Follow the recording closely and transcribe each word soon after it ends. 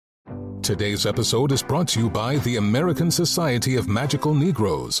Today's episode is brought to you by the American Society of Magical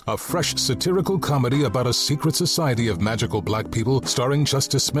Negroes, a fresh satirical comedy about a secret society of magical black people starring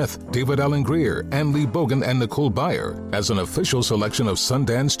Justice Smith, David Allen Greer, Ann Lee Bogan, and Nicole Byer. As an official selection of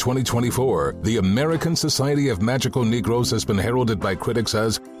Sundance 2024, the American Society of Magical Negroes has been heralded by critics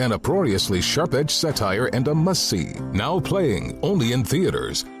as an uproariously sharp-edged satire and a must-see. Now playing only in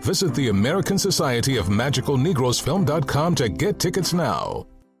theaters. Visit the American Society of Magical Negroes Film.com to get tickets now.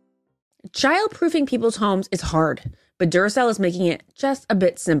 Child-proofing people's homes is hard, but Duracell is making it just a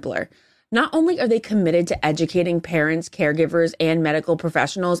bit simpler. Not only are they committed to educating parents, caregivers, and medical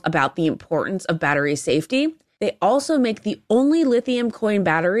professionals about the importance of battery safety, they also make the only lithium coin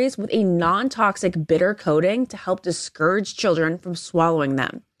batteries with a non-toxic bitter coating to help discourage children from swallowing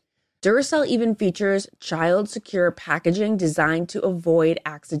them. Duracell even features child-secure packaging designed to avoid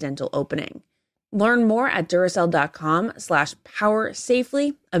accidental opening. Learn more at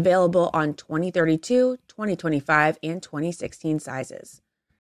Duracell.com/powersafely, available on 2032, 2025, and 2016 sizes.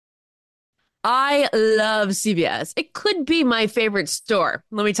 I love CVS. It could be my favorite store.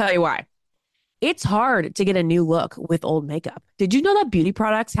 Let me tell you why. It's hard to get a new look with old makeup. Did you know that beauty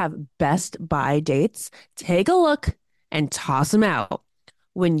products have best buy dates? Take a look and toss them out.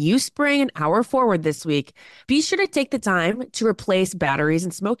 When you spring an hour forward this week, be sure to take the time to replace batteries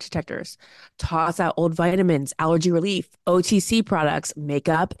and smoke detectors. Toss out old vitamins, allergy relief, OTC products,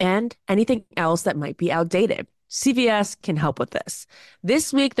 makeup, and anything else that might be outdated. CVS can help with this.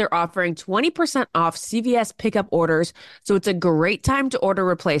 This week, they're offering 20% off CVS pickup orders, so it's a great time to order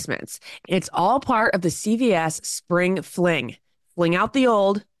replacements. It's all part of the CVS Spring Fling. Fling out the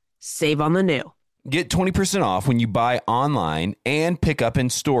old, save on the new. Get 20% off when you buy online and pick up in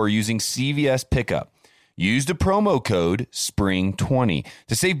store using CVS Pickup. Use the promo code SPRING20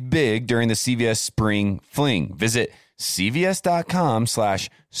 to save big during the CVS Spring Fling. Visit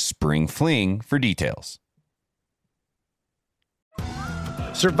cvs.com/springfling for details.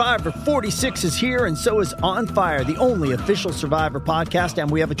 Survivor 46 is here, and so is On Fire, the only official Survivor podcast, and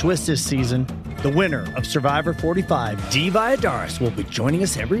we have a twist this season. The winner of Survivor 45, Dee Valladares, will be joining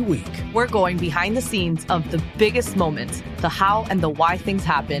us every week. We're going behind the scenes of the biggest moments, the how and the why things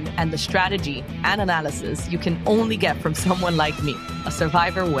happen, and the strategy and analysis you can only get from someone like me, a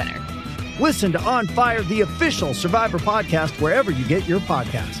Survivor winner. Listen to On Fire, the official Survivor podcast, wherever you get your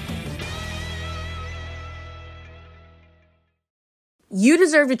podcasts. You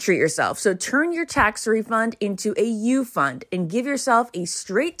deserve to treat yourself, so turn your tax refund into a U fund and give yourself a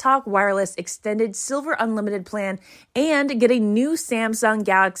Straight Talk Wireless Extended Silver Unlimited plan and get a new Samsung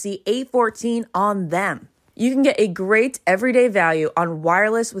Galaxy A14 on them. You can get a great everyday value on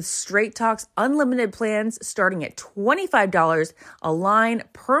wireless with Straight Talk's unlimited plans starting at $25 a line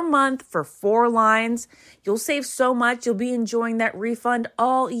per month for 4 lines. You'll save so much, you'll be enjoying that refund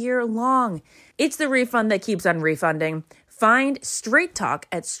all year long. It's the refund that keeps on refunding. Find Straight Talk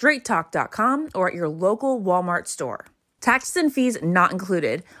at straighttalk.com or at your local Walmart store. Taxes and fees not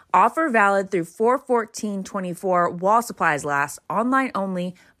included. Offer valid through 4/14/24 while supplies last. Online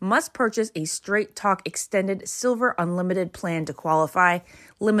only. Must purchase a Straight Talk Extended Silver Unlimited plan to qualify.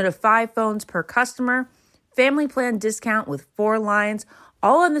 Limit of 5 phones per customer. Family plan discount with 4 lines.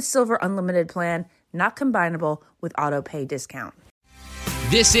 All on the Silver Unlimited plan. Not combinable with auto pay discount.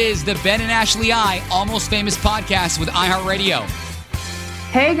 This is the Ben and Ashley I Almost Famous podcast with iHeartRadio.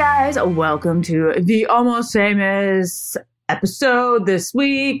 Hey guys, welcome to the Almost Famous episode this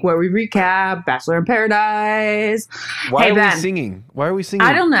week where we recap Bachelor in Paradise. Why hey, are Ben. we singing? Why are we singing?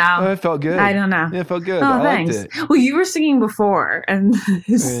 I don't know. Oh, it felt good. I don't know. Yeah, it felt good. Oh, I thanks. liked it. Well, you were singing before, and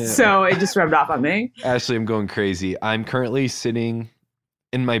so it just rubbed off on me. Ashley, I'm going crazy. I'm currently sitting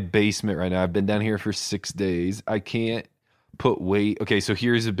in my basement right now. I've been down here for 6 days. I can't put weight. Okay, so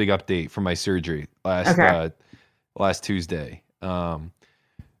here's a big update from my surgery last Tuesday.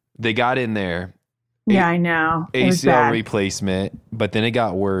 They got in there. Yeah, I know. ACL replacement, but then it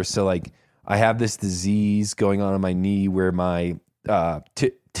got worse. So like I have this disease going on in my knee where my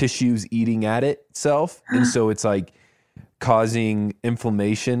tissue's eating at itself. And so it's like causing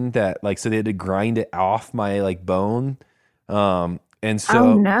inflammation that like, so they had to grind it off my like bone. And so,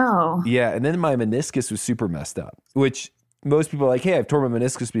 oh no. Yeah. And then my meniscus was super messed up, which most people are like, hey, I've torn my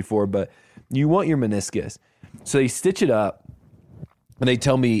meniscus before, but you want your meniscus. So they stitch it up and they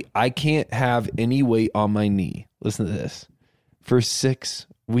tell me I can't have any weight on my knee. Listen to this. For 6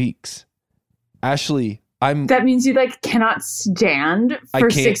 weeks. Ashley, that means you like cannot stand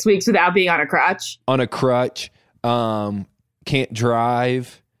for 6 weeks without being on a crutch. On a crutch. Can't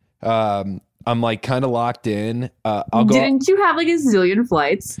drive. I'm like kind of locked in. Didn't you have like a zillion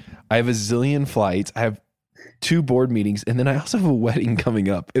flights? I have a zillion flights. I have 2 board meetings, and then I also have a wedding coming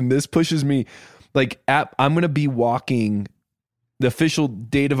up. And this pushes me like I'm going to be walking. The official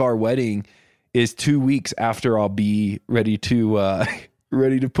date of our wedding is 2 weeks after I'll be ready to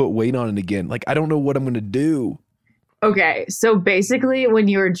put weight on it again. Like, I don't know what I'm going to do. Okay, so basically, when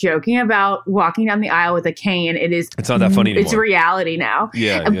you were joking about walking down the aisle with a cane, it's not that funny anymore. It's reality now.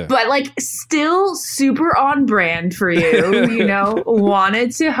 Yeah. But like, still super on brand for you. You know,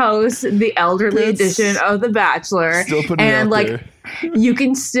 wanted to host the elderly edition of The Bachelor, still putting and it out like, there. you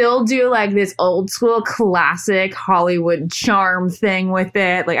can still do like this old school classic Hollywood charm thing with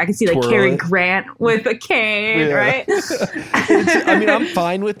it. Like, I can see like Twirl Cary it. Grant with a cane, right? I mean, I'm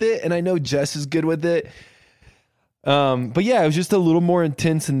fine with it, and I know Jess is good with it. But yeah, it was just a little more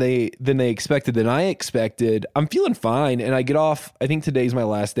intense than I expected. I'm feeling fine, and I get off. I think today's my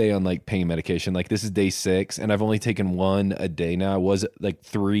last day on like pain medication. Like, this is day 6, and I've only taken 1 a day now. I was like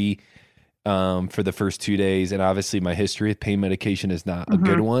 3 for the first 2 days, and obviously my history with pain medication is not a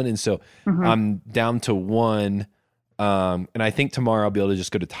good one, and so I'm down to 1. And I think tomorrow I'll be able to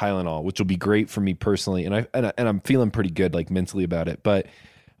just go to Tylenol, which will be great for me personally, and I'm feeling pretty good like mentally about it. But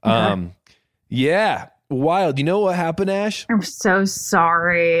yeah. Wild. You know what happened, Ash? I'm so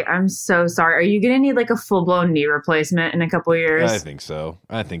sorry. Are you going to need like a full-blown knee replacement in a couple years? I think so.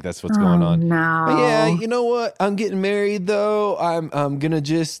 I think that's what's going on. No. But yeah, you know what? I'm getting married though. I'm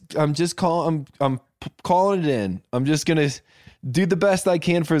calling it in. I'm just going to do the best I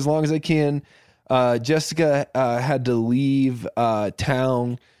can for as long as I can. Jessica had to leave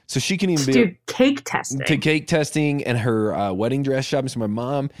town so she can even do cake testing. And her wedding dress shopping. So my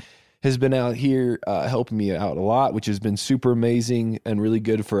mom has been out here helping me out a lot, which has been super amazing and really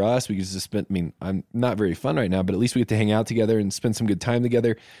good for us. We just spent, I mean, I'm not very fun right now, but at least we get to hang out together and spend some good time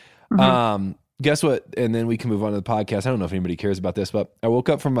together. Guess what? And then we can move on to the podcast. I don't know if anybody cares about this, but I woke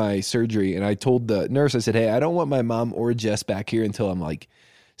up from my surgery and I told the nurse, I said, hey, I don't want my mom or Jess back here until I'm like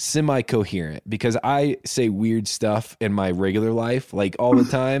semi-coherent, because I say weird stuff in my regular life, like all the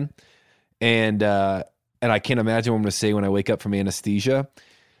time. And I can't imagine what I'm going to say when I wake up from anesthesia.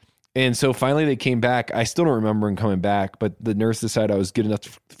 And so finally they came back. I still don't remember them coming back, but the nurse decided I was good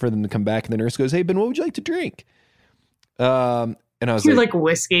enough for them to come back. And the nurse goes, hey, Ben, what would you like to drink? And I was like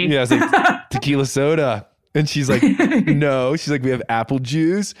whiskey. Yeah, I was like, tequila soda. And she's like, no. She's like, we have apple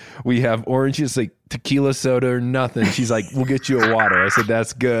juice. We have orange juice. Like, tequila soda or nothing. She's like, we'll get you a water. I said,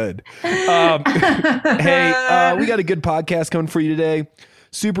 that's good. Hey, we got a good podcast coming for you today.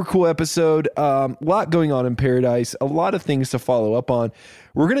 Super cool episode. A lot going on in paradise. A lot of things to follow up on.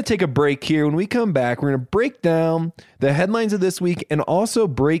 We're going to take a break here. When we come back, we're going to break down the headlines of this week and also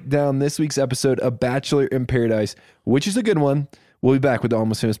break down this week's episode of Bachelor in Paradise, which is a good one. We'll be back with the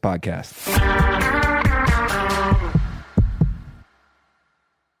Almost Famous podcast.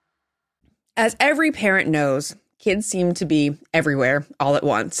 As every parent knows, kids seem to be everywhere all at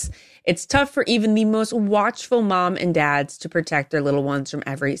once. It's tough for even the most watchful mom and dads to protect their little ones from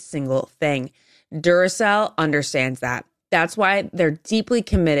every single thing. Duracell understands that. That's why they're deeply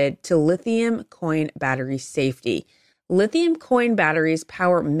committed to lithium coin battery safety. Lithium coin batteries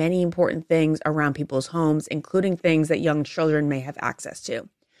power many important things around people's homes, including things that young children may have access to.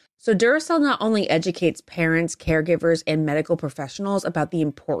 So Duracell not only educates parents, caregivers, and medical professionals about the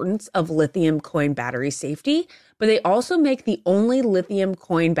importance of lithium coin battery safety, but they also make the only lithium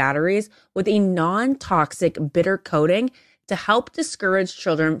coin batteries with a non-toxic bitter coating to help discourage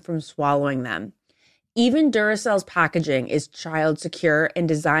children from swallowing them. Even Duracell's packaging is child secure and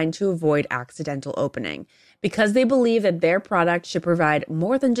designed to avoid accidental opening. Because they believe that their product should provide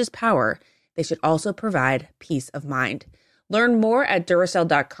more than just power, they should also provide peace of mind. Learn more at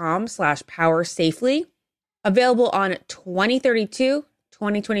Duracell.com/power safely. Available on 2032,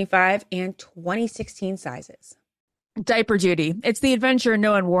 2025, and 2016 sizes. Diaper duty. It's the adventure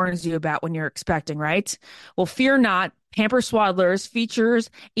no one warns you about when you're expecting, right? Well, fear not. Pamper Swaddlers features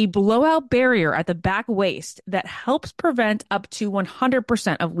a blowout barrier at the back waist that helps prevent up to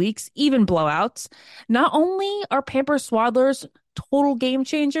 100% of leaks, even blowouts. Not only are Pamper Swaddlers total game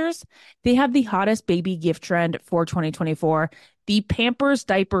changers, they have the hottest baby gift trend for 2024, the Pampers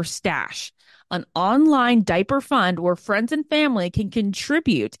Diaper Stash, an online diaper fund where friends and family can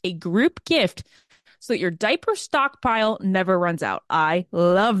contribute a group gift so that your diaper stockpile never runs out. I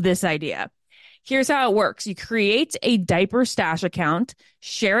love this idea. Here's how it works. You create a diaper stash account,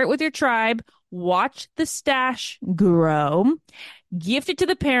 share it with your tribe, watch the stash grow, gift it to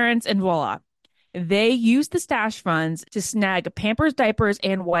the parents, and voila. They use the stash funds to snag Pampers diapers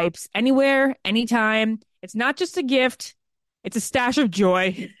and wipes anywhere, anytime. It's not just a gift. It's a stash of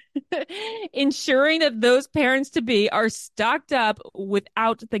joy, ensuring that those parents-to-be are stocked up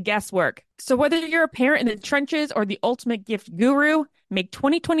without the guesswork. So whether you're a parent in the trenches or the ultimate gift guru, make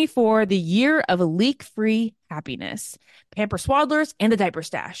 2024 the year of leak-free happiness. Pamper Swaddlers and the Diaper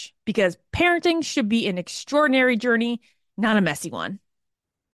Stash, because parenting should be an extraordinary journey, not a messy one.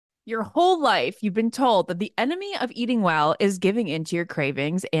 Your whole life, you've been told that the enemy of eating well is giving into your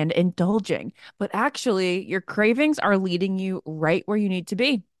cravings and indulging. But actually, your cravings are leading you right where you need to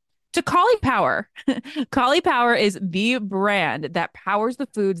be. To Cauliflower. Cauliflower is the brand that powers the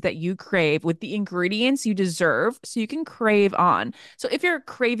foods that you crave with the ingredients you deserve so you can crave on. So if you're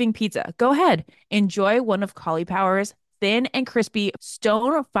craving pizza, go ahead. Enjoy one of Cauliflower's thin and crispy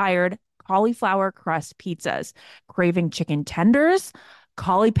stone-fired cauliflower crust pizzas. Craving chicken tenders?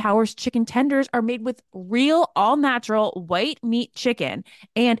 Cauliflower's chicken tenders are made with real, all-natural white meat chicken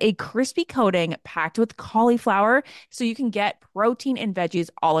and a crispy coating packed with cauliflower so you can get protein and veggies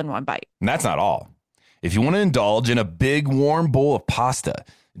all in one bite. And that's not all. If you want to indulge in a big, warm bowl of pasta,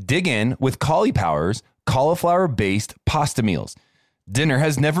 dig in with Cauliflower's cauliflower-based pasta meals. Dinner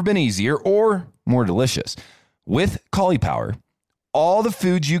has never been easier or more delicious. With Cauliflower, all the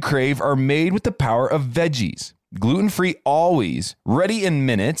foods you crave are made with the power of veggies. Gluten-free always, ready in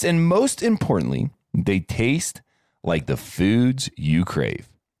minutes, and most importantly, they taste like the foods you crave.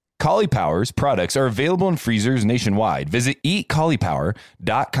 Cauliflower's products are available in freezers nationwide. Visit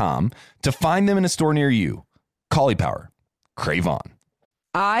eatcauliflower.com to find them in a store near you. Cauliflower, crave on.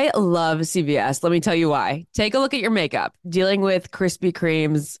 I love CVS. Let me tell you why. Take a look at your makeup. Dealing with Krispy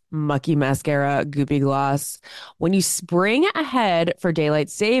Kreme's mucky mascara, goopy gloss. When you spring ahead for daylight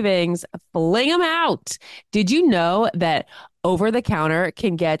savings, fling them out. Did you know that over the counter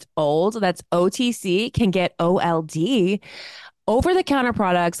can get old? That's OTC, can get OLD. Over the counter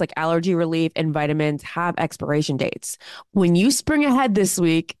products like allergy relief and vitamins have expiration dates. When you spring ahead this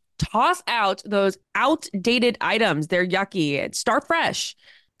week, toss out those outdated items. They're yucky. Start fresh.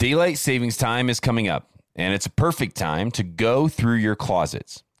 Daylight savings time is coming up, and it's a perfect time to go through your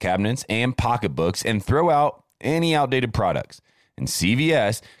closets, cabinets, and pocketbooks and throw out any outdated products. And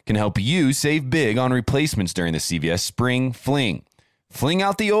CVS can help you save big on replacements during the CVS Spring Fling. Fling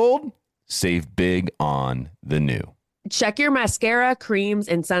out the old, save big on the new. Check your mascara, creams,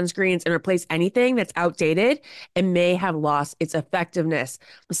 and sunscreens and replace anything that's outdated and may have lost its effectiveness.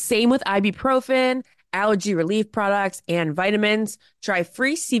 Same with ibuprofen, allergy relief products, and vitamins. Try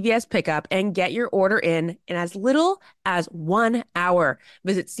free CVS pickup and get your order in as little as 1 hour.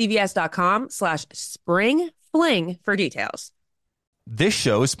 Visit cvs.com/springfling for details. This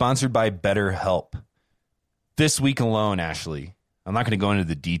show is sponsored by BetterHelp. This week alone, Ashley, I'm not going to go into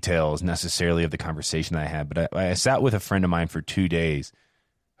the details necessarily of the conversation that I had, but I sat with a friend of mine for 2 days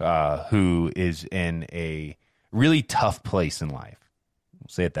who is in a really tough place in life. We'll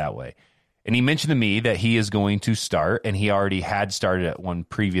say it that way. And he mentioned to me that he is going to start, and he already had started at one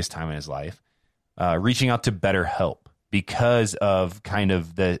previous time in his life, reaching out to BetterHelp because of kind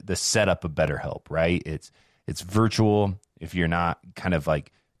of the setup of BetterHelp, right? It's virtual. If you're not kind of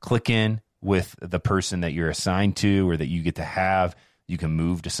like clicking with the person that you're assigned to or that you get to have, you can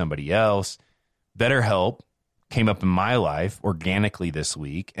move to somebody else. BetterHelp came up in my life organically this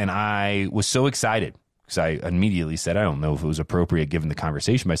week, and I was so excited because I immediately said, I don't know if it was appropriate given the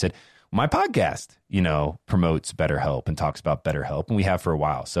conversation, but I said, my podcast, promotes BetterHelp and talks about BetterHelp, and we have for a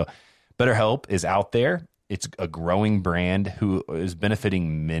while. So BetterHelp is out there. It's a growing brand who is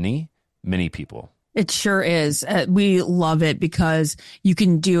benefiting many, many people. It sure is. We love it because you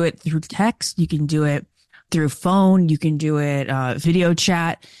can do it through text. You can do it through phone. You can do it video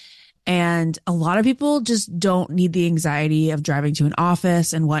chat. And a lot of people just don't need the anxiety of driving to an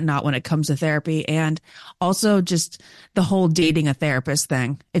office and whatnot when it comes to therapy. And also just the whole dating a therapist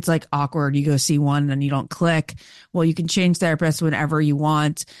thing. It's like awkward. You go see one and you don't click. Well, you can change therapists whenever you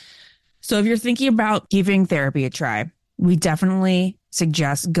want. So if you're thinking about giving therapy a try, we definitely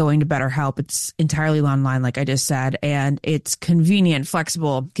suggest going to BetterHelp. It's entirely online, like I just said, and it's convenient,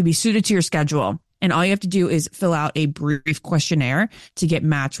 flexible, can be suited to your schedule. And all you have to do is fill out a brief questionnaire to get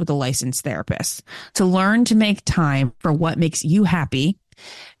matched with a licensed therapist. To learn to make time for what makes you happy,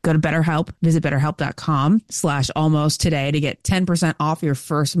 go to BetterHelp. Visit BetterHelp.com/almost today to get 10% off your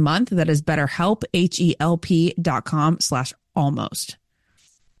first month. That is BetterHelp, HELP.com/almost.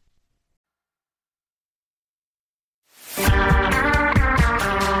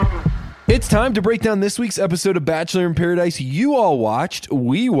 It's time to break down this week's episode of Bachelor in Paradise. You all watched,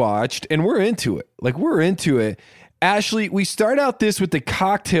 we watched, and we're into it. We're into it. Ashley, we start out this with the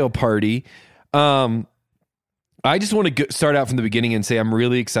cocktail party. I just want to start out from the beginning and say I'm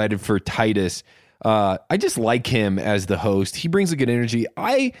really excited for Titus I just like him as the host. He brings a good energy.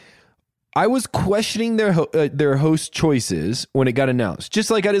 I was questioning their host choices when it got announced.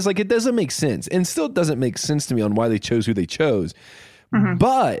 Just like I was like, it doesn't make sense. And still doesn't make sense to me on why they chose who they chose.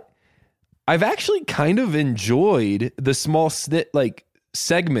 But I've actually kind of enjoyed the small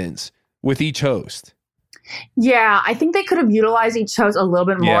segments with each host. Yeah, I think they could have utilized each host a little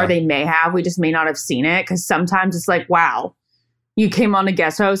bit more. Yeah. They may have. We just may not have seen it, because sometimes it's like, wow, you came on a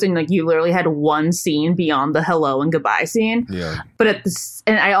guest host and like you literally had one scene beyond the hello and goodbye scene. Yeah. But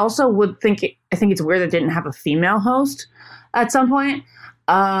and I also would think I think it's weird that didn't have a female host at some point.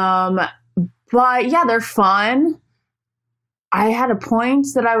 But yeah, they're fun. I had a point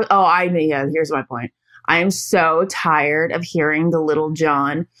that here's my point. I am so tired of hearing the Little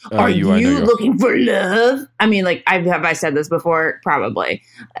John. Are you looking for love? I mean, like, have I said this before? Probably.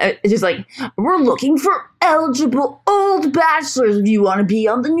 It's just like, we're looking for eligible old bachelors if you want to be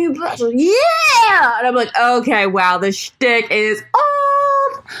on the new Bachelor. Yeah! And I'm like, okay, wow, the shtick is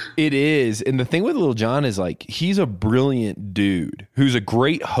old. It is. And the thing with Little John is, like, he's a brilliant dude who's a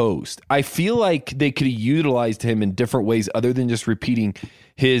great host. I feel like they could have utilized him in different ways other than just repeating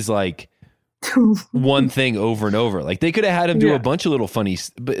his, like, one thing over and over. Like, they could have had him do a bunch of little funny,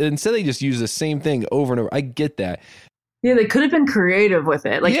 but instead they just use the same thing over and over. I get that. Yeah, they could have been creative with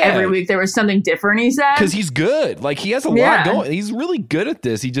it. Like, every week there was something different he said. Because he's good. Like, he has a lot going. He's really good at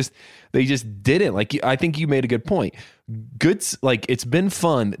this. They just didn't. Like, I think you made a good point. Like, it's been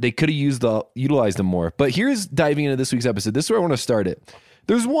fun. They could have utilized them more. But here's diving into this week's episode. This is where I want to start it.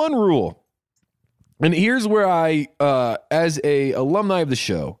 There's one rule. And here's where I, as a alumni of the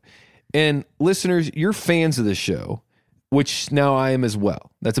show, and listeners, you're fans of the show, which now I am as well.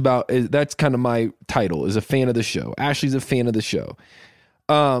 That's kind of my title, is a fan of the show. Ashley's a fan of the show.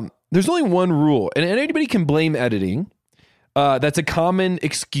 There's only one rule, and anybody can blame editing. That's a common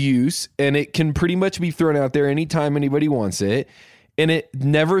excuse, and it can pretty much be thrown out there anytime anybody wants it, and it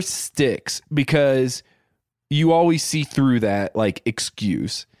never sticks because you always see through that, like,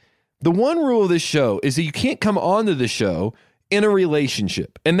 excuse. The one rule of this show is that you can't come onto the show in a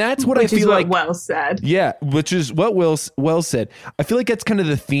relationship. And that's what I feel like. Well said. Yeah, which is what Will said. I feel like that's kind of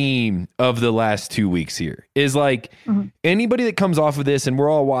the theme of the last 2 weeks here, is like anybody that comes off of this, and we're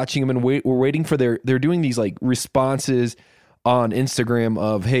all watching them and we're waiting for they're doing these like responses on Instagram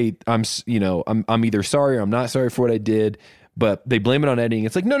of, hey, I'm either sorry or I'm not sorry for what I did, but they blame it on editing.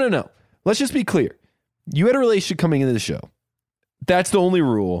 It's like, no. Let's just be clear. You had a relationship coming into the show. That's the only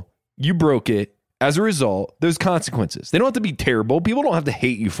rule. You broke it. As a result, there's consequences. They don't have to be terrible. People don't have to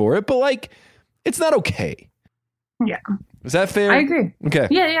hate you for it, but like, it's not okay. Yeah. Is that fair? I agree. Okay.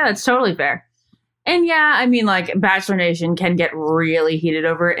 Yeah, it's totally fair. And yeah, I mean, like, Bachelor Nation can get really heated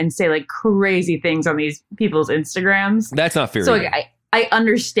over it and say like crazy things on these people's Instagrams. That's not fair. So like, I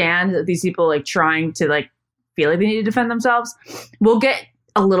understand that these people like trying to like feel like they need to defend themselves. We'll get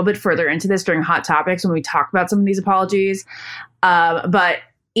a little bit further into this during Hot Topics when we talk about some of these apologies. But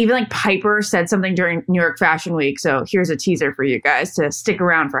even like Piper said something during New York Fashion Week. So here's a teaser for you guys to stick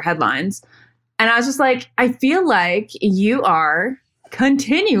around for headlines. And I was just like, I feel like you are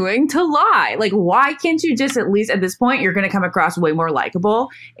continuing to lie. Like, why can't you just, at least at this point, you're going to come across way more likable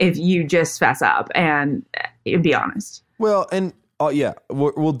if you just fess up and be honest. Well, and yeah,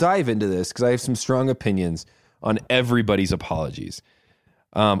 we'll dive into this because I have some strong opinions on everybody's apologies.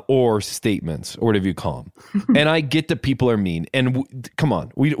 Or statements, or whatever you call them. And I get that people are mean. And come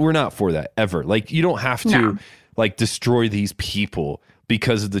on, we're not for that ever. Like, you don't have to like destroy these people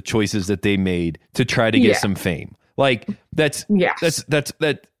because of the choices that they made to try to get some fame. Like,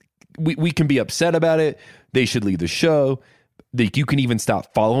 we can be upset about it. They should leave the show. You can even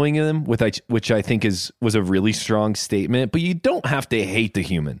stop following them, which I think was a really strong statement. But you don't have to hate the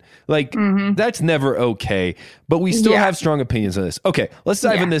human. Like, that's never okay. But we still have strong opinions on this. Okay, let's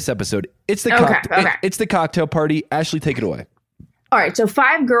dive in this episode. It's the it's the cocktail party. Ashley, take it away. All right, so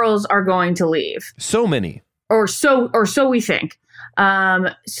 5 girls are going to leave. So many, or so we think.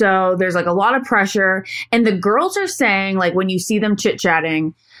 So there's like a lot of pressure, and the girls are saying, like, when you see them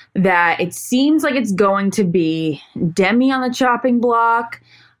chit-chatting, that it seems like it's going to be Demi on the chopping block,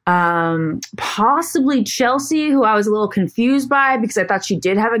 possibly Chelsea, who I was a little confused by because I thought she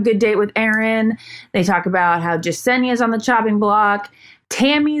did have a good date with Aaron. They talk about how Jasenia's on the chopping block.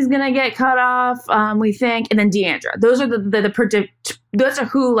 Tammy's gonna get cut off, we think, and then Deandra. Those are those are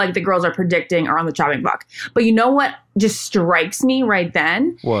who like the girls are predicting are on the chopping block. But you know what just strikes me right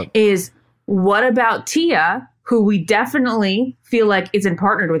then? What about Tia, who we definitely feel like isn't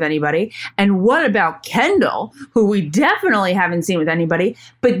partnered with anybody? And what about Kendall, who we definitely haven't seen with anybody?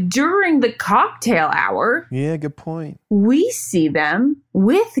 But during the cocktail hour, yeah, good point. We see them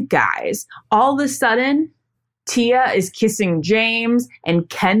with guys. All of a sudden, Tia is kissing James and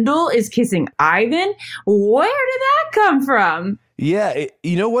Kendall is kissing Ivan. Where did that come from? Yeah,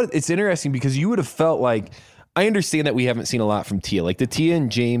 you know what? It's interesting because you would have felt like, I understand that we haven't seen a lot from Tia. Like the Tia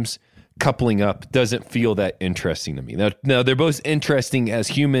and James coupling up doesn't feel that interesting to me. Now they're both interesting as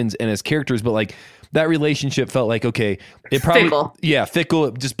humans and as characters, but like that relationship felt like, okay, it probably, fickle. Yeah, fickle.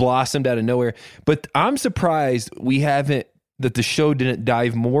 It just blossomed out of nowhere. But I'm surprised that the show didn't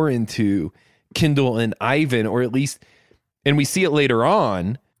dive more into Kendall and Ivan, or at least, and we see it later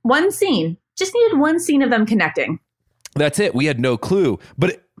on. One scene. Just needed one scene of them connecting. That's it. We had no clue.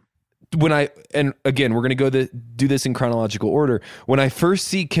 But and again, we're going to do this in chronological order. When I first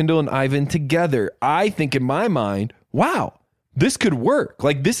see Kendall and Ivan together, I think in my mind, wow, this could work.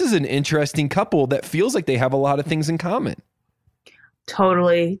 Like, this is an interesting couple that feels like they have a lot of things in common.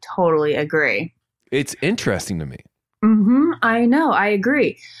 Totally agree. It's interesting to me. I know. I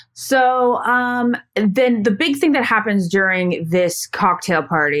agree. So then the big thing that happens during this cocktail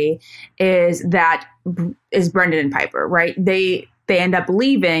party is Brendan and Piper, right? They end up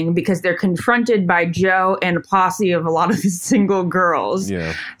leaving because they're confronted by Joe and a posse of a lot of the single girls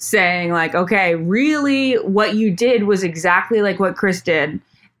saying like, okay, really what you did was exactly like what Chris did.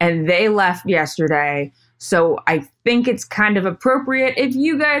 And they left yesterday. So I think it's kind of appropriate if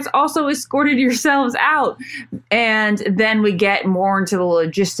you guys also escorted yourselves out. And then we get more into the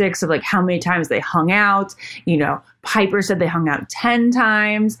logistics of like how many times they hung out. You know, Piper said they hung out 10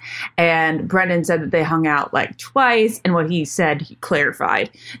 times and Brendan said that they hung out like twice. And what he said, he clarified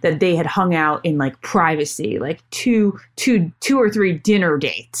that they had hung out in like privacy, like two or three dinner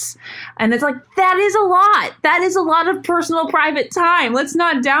dates. And it's like, that is a lot. That is a lot of personal private time. Let's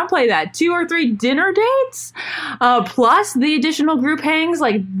not downplay that. 2 or 3 dinner dates, plus the additional group hangs,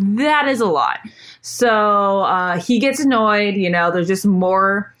 like that is a lot. So he gets annoyed, you know, there's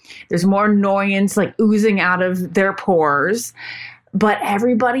more annoyance like oozing out of their pores, but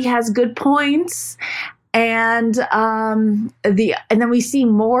everybody has good points. And then we see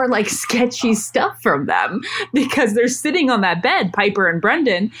more like sketchy stuff from them because they're sitting on that bed, Piper and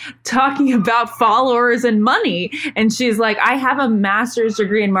Brendan, talking about followers and money. And she's like, I have a master's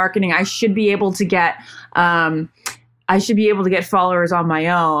degree in marketing. I should be able to get followers on my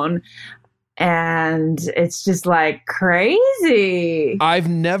own. And it's just like crazy.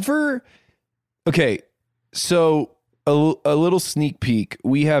 Okay, so a little sneak peek.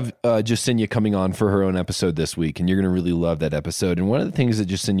 We have Jacinia coming on for her own episode this week, and you're going to really love that episode. And one of the things that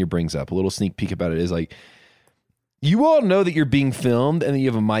Jacinia brings up, a little sneak peek about it, is like, you all know that you're being filmed and that you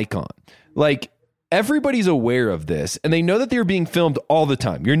have a mic on. Like, everybody's aware of this, and they know that they're being filmed all the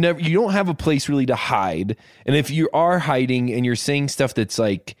time. You don't have a place really to hide. And if you are hiding and you're saying stuff that's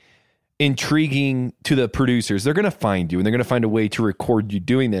like intriguing to the producers, they're going to find you and they're going to find a way to record you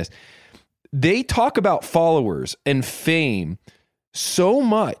doing this. They talk about followers and fame so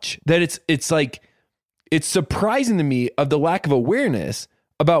much that it's like, it's surprising to me of the lack of awareness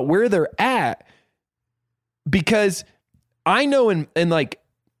about where they're at, because I know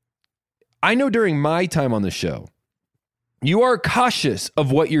I know during my time on the show, you are cautious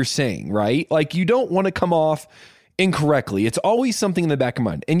of what you're saying, right? Like, you don't want to come off incorrectly. It's always something in the back of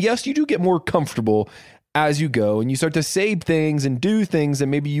mind. And yes, you do get more comfortable as you go and you start to say things and do things that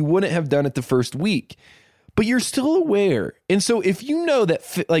maybe you wouldn't have done it the first week, but you're still aware. And so if you know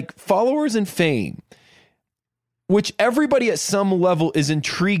that like followers and fame, which everybody at some level is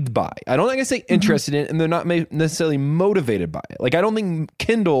intrigued by, I don't think I say interested in, and they're not necessarily motivated by it. Like, I don't think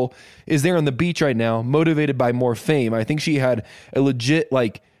Kendall is there on the beach right now motivated by more fame. I think she had a legit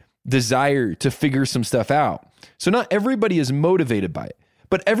like desire to figure some stuff out. So not everybody is motivated by it,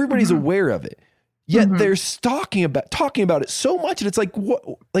 but everybody's aware of it. Yet they're talking about it so much, and it's like,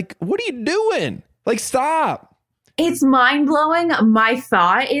 what are you doing? Like, stop. It's mind-blowing. My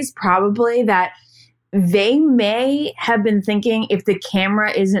thought is probably that they may have been thinking, if the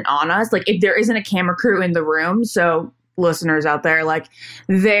camera isn't on us, like if there isn't a camera crew in the room, so listeners out there, like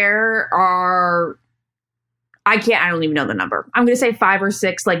there are, I don't even know the number. I'm going to say 5 or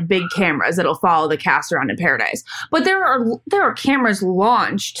 6 like big cameras that'll follow the cast around in Paradise. But there are cameras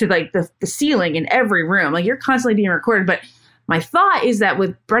launched to like the ceiling in every room. Like, you're constantly being recorded. But my thought is that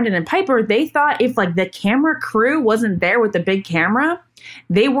with Brendan and Piper, they thought if like the camera crew wasn't there with the big camera,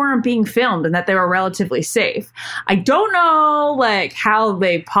 they weren't being filmed and that they were relatively safe. I don't know like how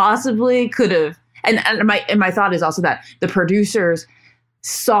they possibly could have. And my thought is also that the producers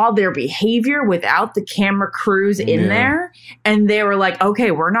saw their behavior without the camera crews in there, and they were like,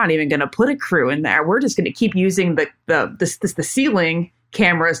 okay, we're not even going to put a crew in there. We're just going to keep using the ceiling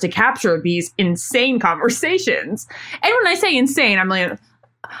cameras to capture these insane conversations. And when I say insane, I'm like,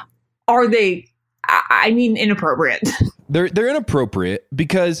 are they, I mean, inappropriate. They're inappropriate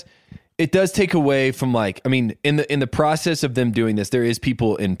because it does take away from, like, I mean, in the process of them doing this, there is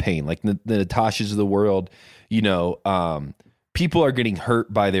people in pain, like the Natashas of the world, you know, people are getting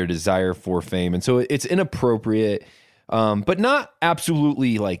hurt by their desire for fame. And so it's inappropriate, but not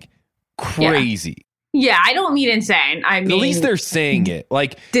absolutely like crazy. Yeah, I don't mean insane. I mean, at least they're saying it.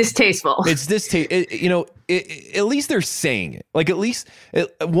 Like, distasteful. It's you know, at least they're saying it. Like, at least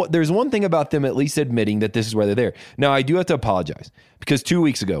there's one thing about them at least admitting that this is why they're there. Now, I do have to apologize because 2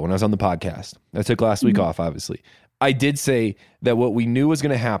 weeks ago when I was on the podcast, I took last week off, obviously, I did say that what we knew was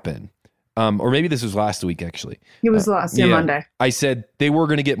going to happen, or maybe this was last week, actually. It was Monday. I said they were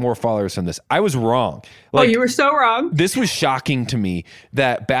going to get more followers from this. I was wrong. Like, you were so wrong. This was shocking to me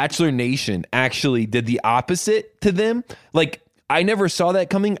that Bachelor Nation actually did the opposite to them. Like, I never saw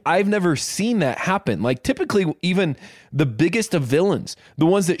that coming. I've never seen that happen. Like, typically, even the biggest of villains, the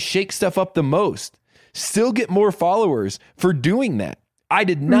ones that shake stuff up the most, still get more followers for doing that. I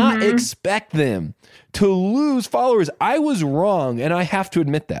did not expect them to lose followers. I was wrong, and I have to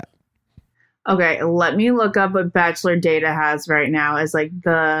admit that. Okay, let me look up what Bachelor Data has right now as like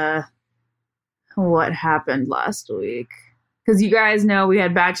what happened last week. Because you guys know we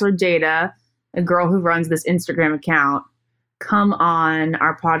had Bachelor Data, a girl who runs this Instagram account, come on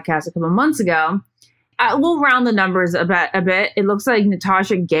our podcast a couple months ago. We'll round the numbers a bit. It looks like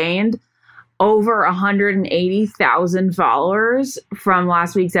Natasha gained over 180,000 followers from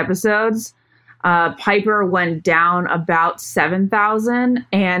last week's episodes. Piper went down about 7,000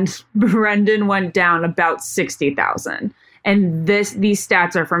 and Brendan went down about 60,000. And these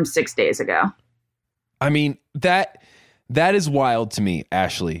stats are from 6 days ago. I mean, that is wild to me,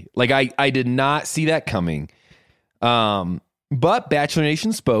 Ashley. Like, I did not see that coming. But Bachelor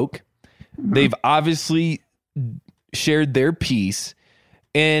Nation spoke. They've obviously shared their piece,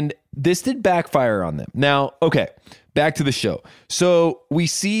 and this did backfire on them. Now, okay, back to the show. So we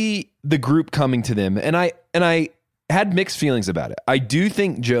see the group coming to them, and I had mixed feelings about it. I do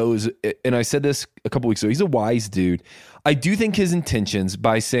think Joe's, and I said this a couple weeks ago, he's a wise dude. I do think his intentions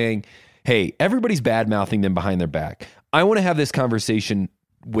by saying, hey, everybody's bad-mouthing them behind their back. I want to have this conversation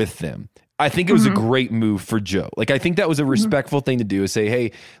with them. I think it was a great move for Joe. Like, I think that was a respectful thing to do, is say,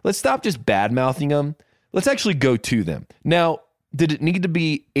 hey, let's stop just bad-mouthing them. Let's actually go to them. Now, did it need to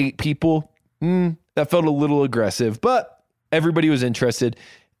be 8 people? That felt a little aggressive, but everybody was interested.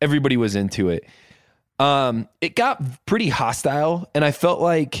 Everybody was into it. It got pretty hostile, and I felt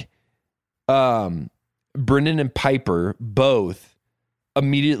like Brendan and Piper both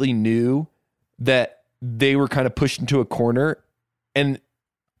immediately knew that they were kind of pushed into a corner. And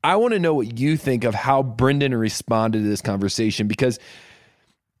I want to know what you think of how Brendan responded to this conversation, because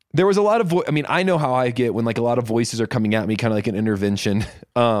there was a lot of I mean, I know how I get when like a lot of voices are coming at me, kind of like an intervention.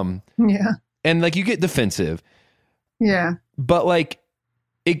 Yeah. And like you get defensive. Yeah. But like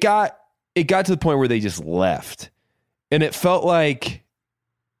it got to the point where they just left. And it felt like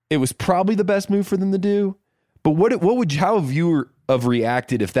it was probably the best move for them to do. But how have you have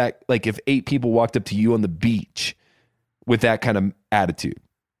reacted if 8 people walked up to you on the beach with that kind of attitude?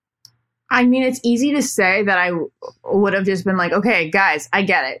 I mean, it's easy to say that I would have just been like, okay, guys, I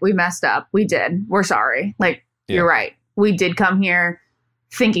get it. We messed up. We did. We're sorry. Like, You're right. We did come here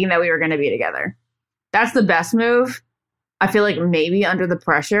thinking that we were going to be together. That's the best move. I feel like maybe under the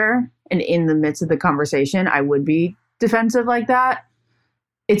pressure and in the midst of the conversation, I would be defensive like that.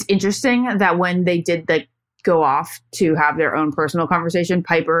 It's interesting that when they did go off to have their own personal conversation,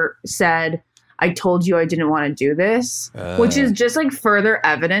 Piper said, I told you I didn't want to do this, which is just like further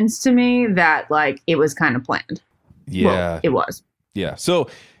evidence to me that like it was kind of planned. Yeah, well, it was. Yeah. So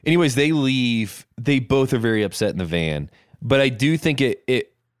anyways, they leave. They both are very upset in the van, but I do think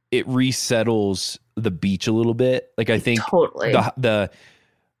it resettles the beach a little bit. Like I think totally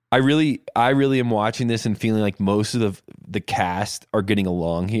I really am watching this and feeling like most of the cast are getting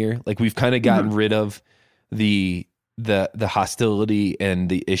along here. Like we've kind of gotten rid of the hostility and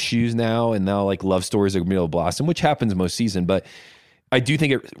the issues now, and now like love stories are gonna be able to blossom, which happens most season. But I do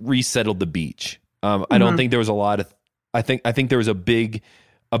think it resettled the beach. I don't think there was a lot of. I think there was a big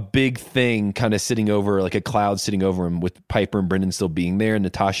thing kind of sitting over, like a cloud sitting over him, with Piper and Brendan still being there and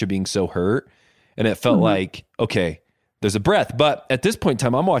Natasha being so hurt, and it felt like okay, there's a breath. But at this point in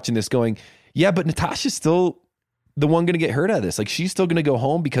time, I'm watching this going, yeah, but Natasha's still the one going to get hurt out of this. Like she's still going to go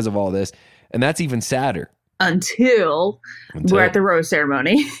home because of all this, and that's even sadder. until we're at the rose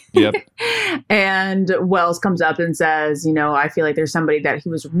ceremony. Yep. And Wells comes up and says, you know, I feel like there's somebody that he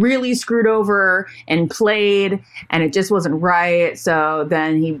was really screwed over and played, and it just wasn't right. So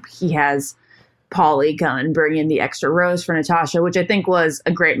then he has Paulie come and bring in the extra rose for Natasha, which I think was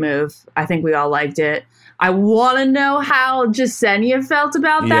a great move. I think we all liked it. I want to know how Jasenia felt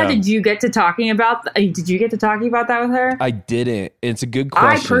about that. Yeah. Did you get to talking about that with her? I didn't. It's a good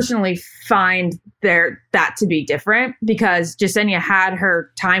question. I personally find that to be different because Jasenia had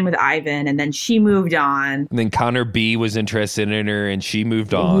her time with Ivan and then she moved on. And then Connor B was interested in her and she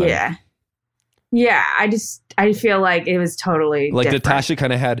moved on. Yeah. Yeah, I feel like it was totally like different. Natasha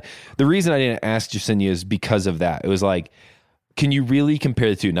kind of had, the reason I didn't ask Jasenia is because of that. It was like, can you really compare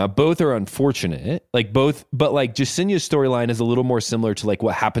the two? Now, both are unfortunate, but like Jasenia's storyline is a little more similar to like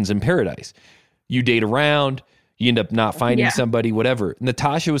what happens in Paradise. You date around, you end up not finding somebody, whatever.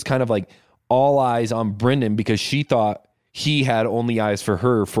 Natasha was kind of like all eyes on Brendan because she thought he had only eyes for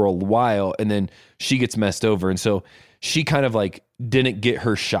her for a while, and then she gets messed over. And so she kind of like didn't get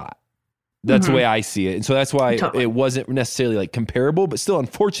her shot. That's the way I see it. And so that's why it wasn't necessarily like comparable, but still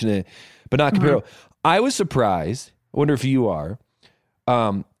unfortunate, but not comparable. I was surprised. I wonder if you are.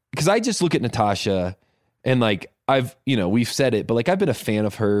 Because I just look at Natasha and like we've said it, but like I've been a fan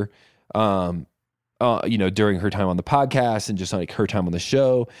of her, during her time on the podcast and just like her time on the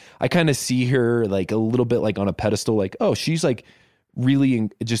show. I kind of see her like a little bit like on a pedestal, like, oh, she's like really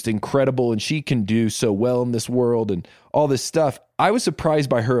just incredible and she can do so well in this world and all this stuff. I was surprised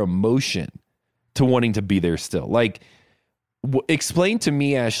by her emotion to wanting to be there still. Like, explain to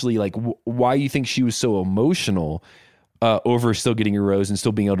me, Ashley, like why you think she was so emotional over still getting your rose and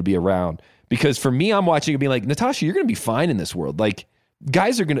still being able to be around. Because for me, I'm watching and being like, Natasha, you're going to be fine in this world. Like,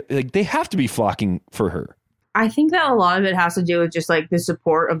 guys are going to, like, they have to be flocking for her. I think that a lot of it has to do with just like the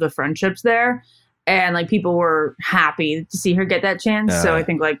support of the friendships there. And like people were happy to see her get that chance. So I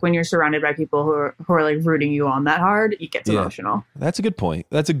think like when you're surrounded by people who are like rooting you on that hard, it gets emotional. That's a good point.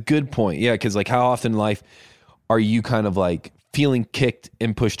 Yeah. Cause like how often in life are you kind of like feeling kicked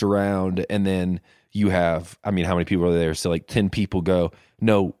and pushed around, and then you have, I mean, how many people are there? So like 10 people go,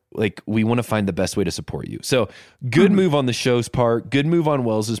 no, like we want to find the best way to support you. So good move on the show's part, good move on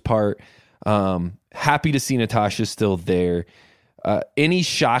Wells's part. Happy to see Natasha still there. Any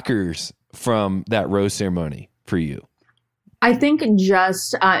shockers from that rose ceremony for you? I think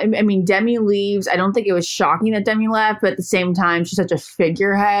just, Demi leaves. I don't think it was shocking that Demi left, but at the same time, she's such a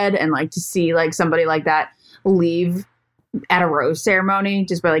figurehead, and like to see like somebody like that leave at a rose ceremony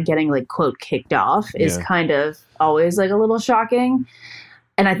just by like getting like quote kicked off is kind of always like a little shocking.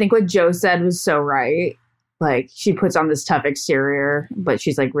 And I think what Joe said was so right. Like she puts on this tough exterior, but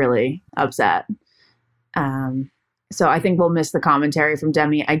she's like really upset. So I think we'll miss the commentary from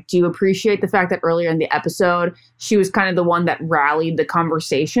Demi. I do appreciate the fact that earlier in the episode, she was kind of the one that rallied the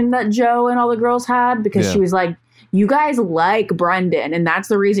conversation that Joe and all the girls had, because she was like, you guys like Brendan, and that's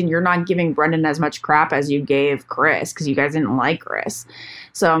the reason you're not giving Brendan as much crap as you gave Chris, because you guys didn't like Chris.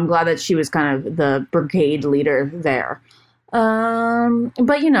 So I'm glad that she was kind of the brigade leader there.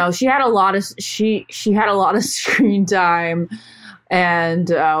 But you know, she had a lot of screen time, and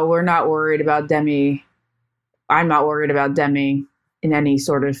we're not worried about Demi. I'm not worried about Demi in any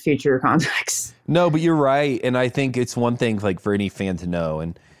sort of future context. No, but you're right. And I think it's one thing like for any fan to know,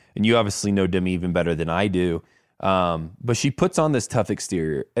 and you obviously know Demi even better than I do. But she puts on this tough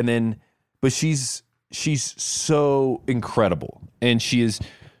exterior, but she's so incredible, and she's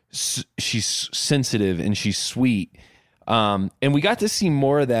sensitive and she's sweet. And we got to see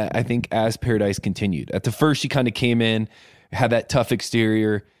more of that, I think, as Paradise continued. At the first, she kind of came in, had that tough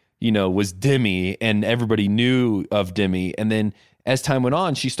exterior, was Demi, and everybody knew of Demi. And then as time went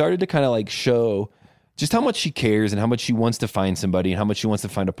on, she started to kind of like show just how much she cares and how much she wants to find somebody and how much she wants to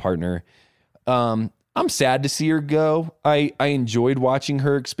find a partner. I'm sad to see her go. I enjoyed watching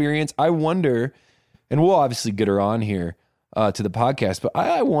her experience. I wonder, and we'll obviously get her on here to the podcast, but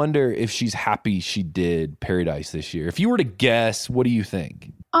I wonder if she's happy she did Paradise this year. If you were to guess, what do you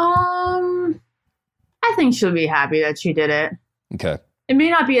think? I think she'll be happy that she did it. Okay. It may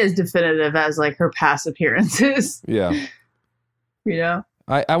not be as definitive as like her past appearances. Yeah.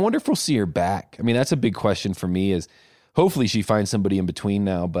 I wonder if we'll see her back. I mean, that's a big question for me, is hopefully she finds somebody in between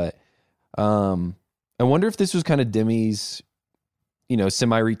now, but I wonder if this was kind of Demi's,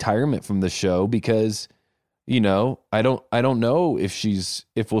 semi-retirement from the show, because, I don't know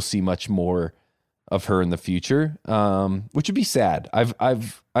if we'll see much more of her in the future, which would be sad. I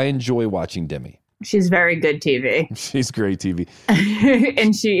enjoy watching Demi. She's very good TV. She's great TV.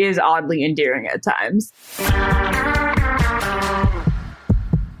 And she is oddly endearing at times.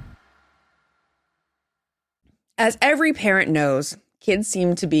 As every parent knows, kids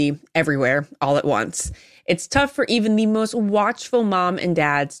seem to be everywhere all at once. It's tough for even the most watchful mom and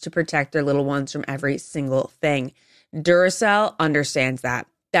dads to protect their little ones from every single thing. Duracell understands that.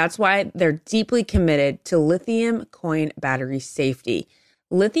 That's why they're deeply committed to lithium coin battery safety.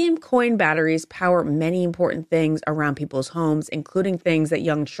 Lithium coin batteries power many important things around people's homes, including things that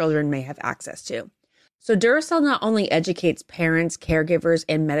young children may have access to. So Duracell not only educates parents, caregivers,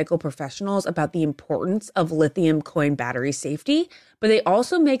 and medical professionals about the importance of lithium coin battery safety, but they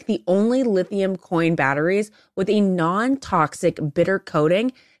also make the only lithium coin batteries with a non-toxic bitter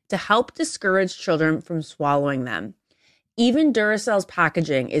coating to help discourage children from swallowing them. Even Duracell's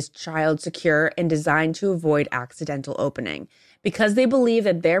packaging is child secure and designed to avoid accidental opening. Because they believe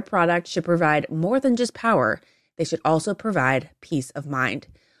that their product should provide more than just power, they should also provide peace of mind.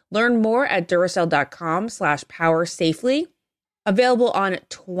 Learn more at Duracell.com/power safely. Available on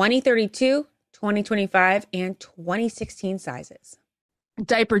 2032, 2025, and 2016 sizes.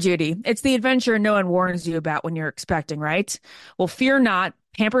 Diaper duty. It's the adventure no one warns you about when you're expecting, right? Well, fear not.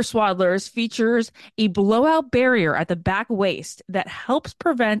 Pamper Swaddlers features a blowout barrier at the back waist that helps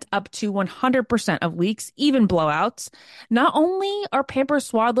prevent up to 100% of leaks, even blowouts. Not only are Pamper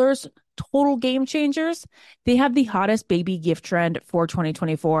Swaddlers total game changers, they have the hottest baby gift trend for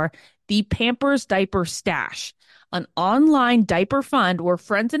 2024, the Pampers Diaper Stash, an online diaper fund where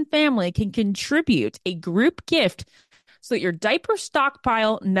friends and family can contribute a group gift so that your diaper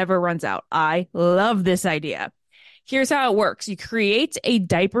stockpile never runs out. I love this idea. Here's how it works. You create a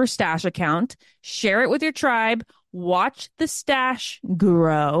diaper stash account, share it with your tribe, watch the stash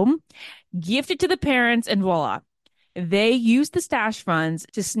grow, gift it to the parents, and voila. They use the stash funds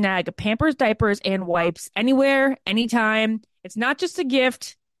to snag Pampers diapers and wipes anywhere, anytime. It's not just a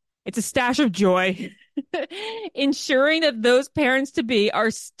gift, it's a stash of joy. Ensuring that those parents-to-be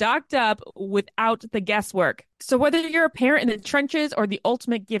are stocked up without the guesswork. So whether you're a parent in the trenches or the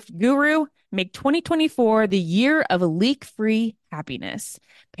ultimate gift guru, make 2024 the year of leak-free happiness.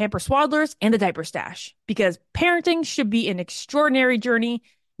 Pamper Swaddlers and the Diaper Stash. Because parenting should be an extraordinary journey,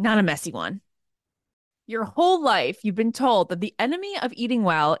 not a messy one. Your whole life, you've been told that the enemy of eating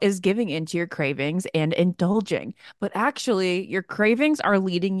well is giving into your cravings and indulging. But actually, your cravings are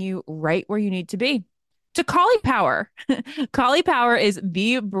leading you right where you need to be. To Cauliflower. Cauliflower is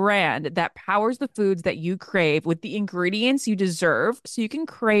the brand that powers the foods that you crave with the ingredients you deserve so you can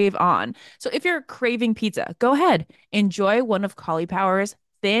crave on. So if you're craving pizza, go ahead. Enjoy one of Cauliflower's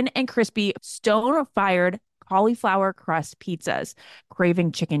thin and crispy stone-fired cauliflower crust pizzas.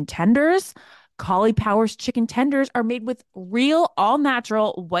 Craving chicken tenders? Cauliflower's chicken tenders are made with real,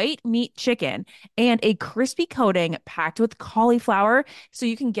 all-natural white meat chicken and a crispy coating packed with cauliflower so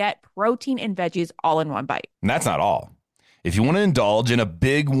you can get protein and veggies all in one bite. And that's not all. If you want to indulge in a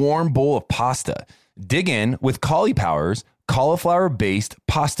big, warm bowl of pasta, dig in with Cauliflower's cauliflower-based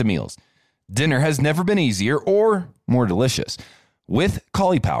pasta meals. Dinner has never been easier or more delicious. With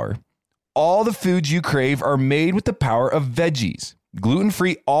Cauliflower, all the foods you crave are made with the power of veggies.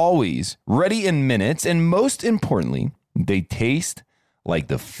 Gluten-free always, ready in minutes, and most importantly, they taste like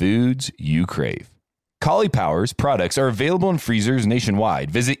the foods you crave. Cauliflower's products are available in freezers nationwide.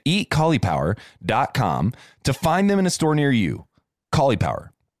 Visit eatcauliflower.com to find them in a store near you.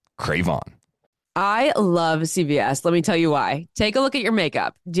 Cauliflower. Crave on. I love CVS. Let me tell you why. Take a look at your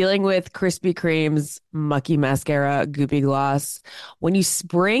makeup. Dealing with Krispy Kreme's mucky mascara, goopy gloss. When you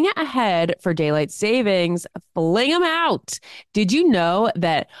spring ahead for daylight savings, fling them out. Did you know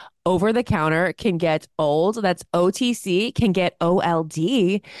that over-the-counter can get old? That's OTC, can get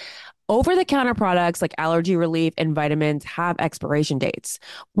OLD. Over-the-counter products like allergy relief and vitamins have expiration dates.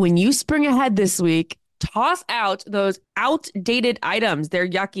 When you spring ahead this week, toss out those outdated items. They're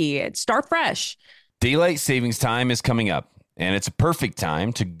yucky. Start fresh. Daylight savings time is coming up, and it's a perfect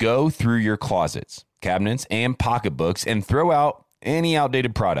time to go through your closets, cabinets, and pocketbooks and throw out any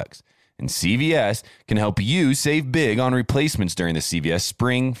outdated products. And CVS can help you save big on replacements during the CVS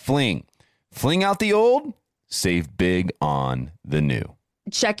Spring Fling. Fling out the old, save big on the new.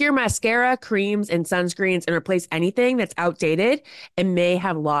 Check your mascara, creams, and sunscreens and replace anything that's outdated and may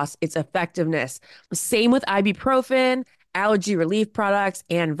have lost its effectiveness. Same with ibuprofen, allergy relief products,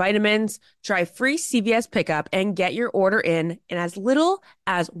 and vitamins. Try free CVS pickup and get your order in as little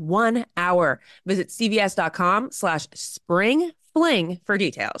as 1 hour. Visit cvs.com/springfling for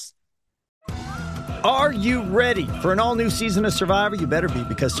details. Are you ready for an all-new season of Survivor? You better be,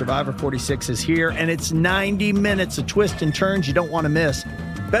 because Survivor 46 is here, and it's 90 minutes of twists and turns you don't want to miss.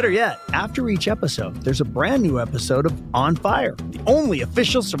 Better yet, after each episode, there's a brand new episode of On Fire, the only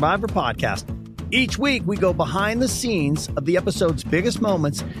official Survivor podcast. Each week, we go behind the scenes of the episode's biggest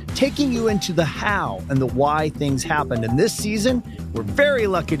moments, taking you into the how and the why things happened. And this season, we're very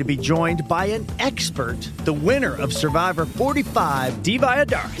lucky to be joined by an expert, the winner of Survivor 45, Dee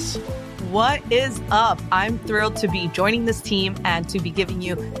Valladares. What is up? I'm thrilled to be joining this team and to be giving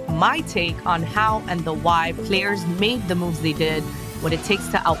you my take on how and the why players made the moves they did, what it takes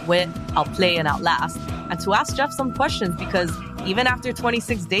to outwit, outplay, and outlast, and to ask Jeff some questions because even after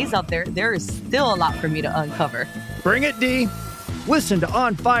 26 days out there, there is still a lot for me to uncover. Bring it, Dee. Listen to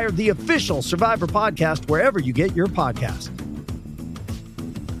On Fire, the official Survivor podcast, wherever you get your podcast.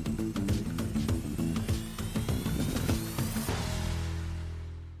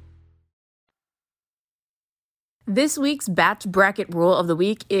 This week's batch bracket rule of the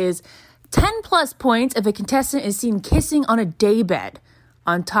week is 10 plus points if a contestant is seen kissing on a daybed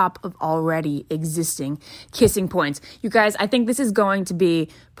on top of already existing kissing points. You guys, I think this is going to be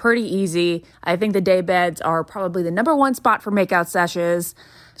pretty easy. I think the daybeds are probably the number one spot for makeout sessions.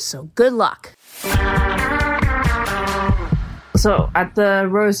 So good luck. So at the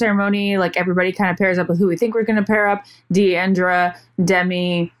rose ceremony, like everybody kind of pairs up with who we think we're going to pair up. Deandra,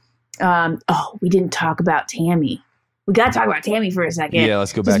 Demi. We didn't talk about Tammy. We got to talk about Tammy for a second. Yeah,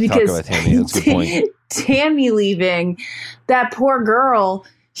 let's go back and talk about Tammy. That's a good point. Tammy leaving, that poor girl,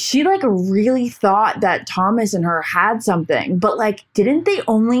 she like really thought that Thomas and her had something, but like, didn't they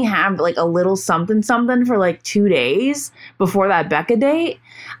only have like a little something for like 2 days before that Becca date?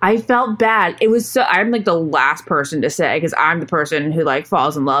 I felt bad. It was so, I'm like the last person to say, because I'm the person who like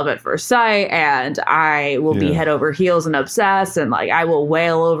falls in love at first sight and I will be head over heels and obsessed and like I will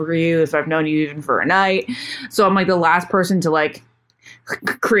wail over you if I've known you even for a night. So I'm like the last person to like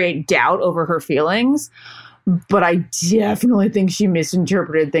create doubt over her feelings. But I definitely think she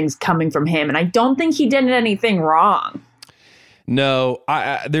misinterpreted things coming from him. And I don't think he did anything wrong. No,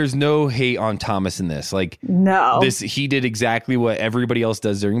 there's no hate on Thomas in this. Like, no, he did exactly what everybody else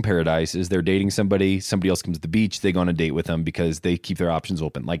does during Paradise. Is they're dating somebody else comes to the beach, they go on a date with them because they keep their options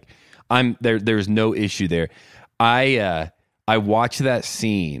open. Like, there's no issue there. I watched that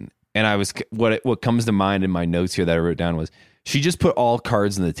scene and I was what comes to mind in my notes here that I wrote down was she just put all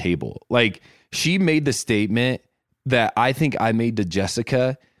cards on the table. Like, she made the statement that I think I made to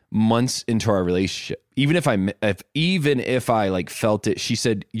Jessica months into our relationship. Even if I like felt it, she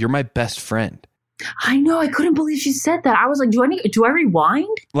said, "You're my best friend." I know. I couldn't believe she said that. I was like, do I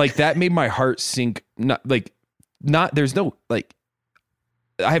rewind? Like, that made my heart sink. There's no, like,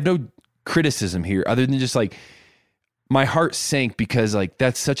 I have no criticism here other than just like my heart sank because like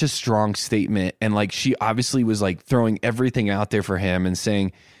that's such a strong statement. And like, she obviously was like throwing everything out there for him and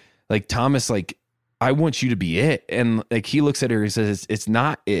saying, like, Thomas, like, I want you to be it. And like, he looks at her and says, it's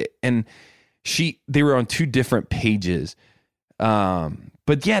not it. And they were on two different pages.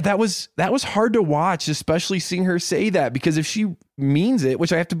 But yeah, that was hard to watch, especially seeing her say that, because if she means it,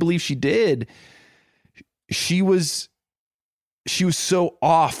 which I have to believe she did, she was so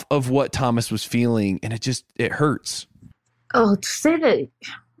off of what Thomas was feeling. And it hurts. Oh, to say that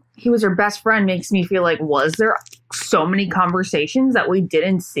he was her best friend makes me feel like, was there so many conversations that we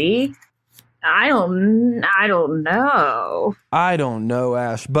didn't see? I don't know. I don't know,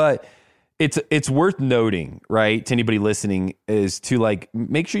 Ash, but it's worth noting, right, to anybody listening, is to like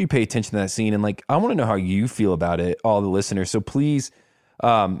make sure you pay attention to that scene. And like, I want to know how you feel about it, all the listeners. So please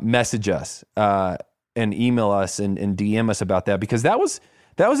message us and email us and DM us about that, because that was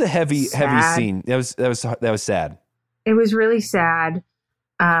a heavy scene. That was sad. It was really sad.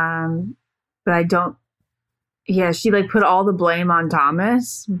 But I don't, she like put all the blame on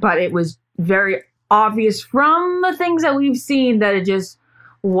Thomas, but it was very obvious from the things that we've seen that it just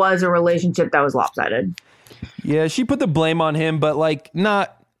was a relationship that was lopsided. Yeah, she put the blame on him, but like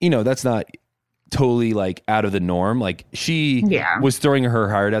not, that's not totally like out of the norm. Like she was throwing her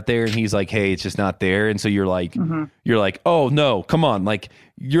heart out there and he's like, hey, it's just not there. And so you're like, oh no, come on. Like,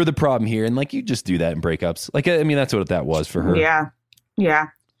 you're the problem here. And like, you just do that in breakups. Like, I mean, that's what that was for her. Yeah.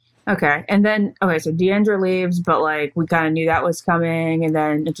 Okay. And then, so Deandra leaves, but like we kind of knew that was coming. And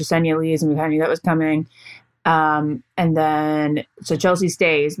then Jasenia leaves and we kind of knew that was coming. And then, so Chelsea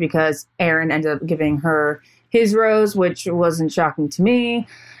stays because Aaron ended up giving her his rose, which wasn't shocking to me.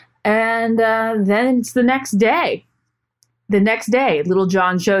 And then it's the next day. Little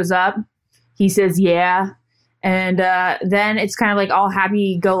John shows up. He says, yeah. And then it's kind of like all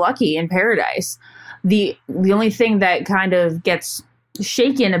happy-go-lucky in Paradise. The only thing that kind of gets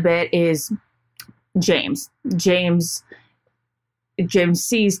shaken a bit is James. James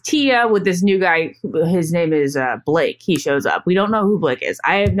sees Tia with this new guy. His name is Blake. He shows up. We don't know who Blake is.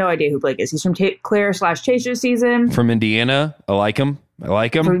 I have no idea who Blake is. He's from Claire/Chaser season. From Indiana. I like him. I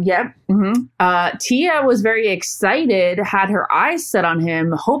like him. Yep. Mm-hmm. Tia was very excited, had her eyes set on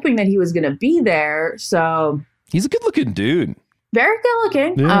him, hoping that he was going to be there. So he's a good looking dude. Very good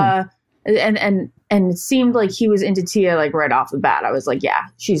looking. Yeah. And it seemed like he was into Tia like right off the bat. I was like, yeah,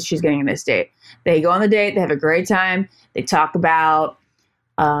 she's getting this date. They go on the date. They have a great time. They talk about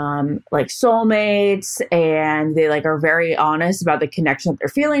like soulmates, and they like are very honest about the connection that they're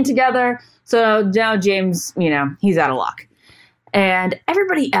feeling together. So now James, he's out of luck. And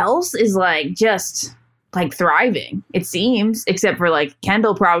everybody else is like just like thriving, it seems, except for like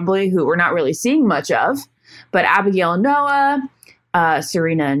Kendall probably, who we're not really seeing much of. But Abigail and Noah,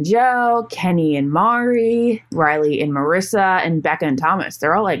 Serena and Joe, Kenny and Mari, Riley and Marissa, and Becca and Thomas.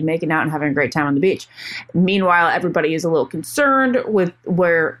 They're all like making out and having a great time on the beach. Meanwhile, everybody is a little concerned with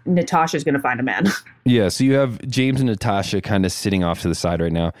where Natasha's going to find a man. Yeah, so you have James and Natasha kind of sitting off to the side right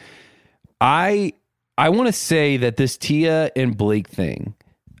now. I want to say that this Tia and Blake thing,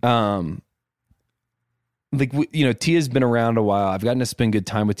 Tia's been around a while. I've gotten to spend good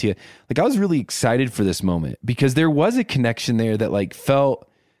time with Tia. Like, I was really excited for this moment because there was a connection there that like felt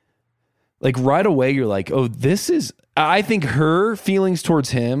like right away you're like, oh, I think her feelings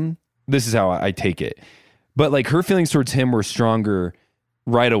towards him, this is how I take it. But like her feelings towards him were stronger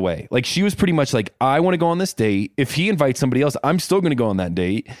right away. Like she was pretty much like, I want to go on this date. If he invites somebody else, I'm still going to go on that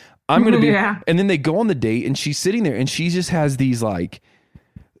date. I'm going to be, and then they go on the date and she's sitting there and she just has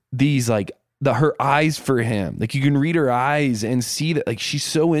her eyes for him. Like you can read her eyes and see that like she's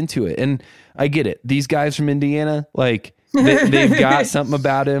so into it. And I get it. These guys from Indiana, like they've got something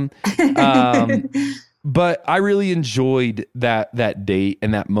about him. But I really enjoyed that date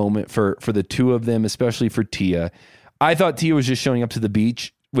and that moment for the two of them, especially for Tia. I thought Tia was just showing up to the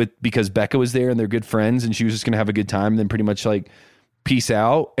beach because Becca was there and they're good friends and she was just going to have a good time and then pretty much like peace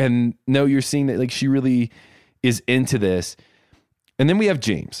out. And no, you're seeing that like she really is into this. And then we have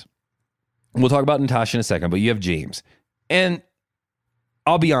James. We'll talk about Natasha in a second, but you have James. And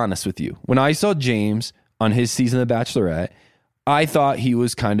I'll be honest with you. When I saw James on his season of The Bachelorette, I thought he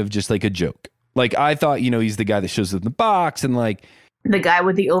was kind of just like a joke. Like I thought, he's the guy that shows up in the box and like the guy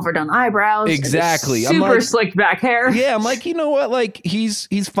with the overdone eyebrows. Exactly. Super slicked back hair. Yeah. I'm like, you know what? Like he's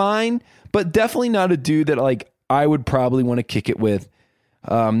fine, but definitely not a dude that like I would probably want to kick it with.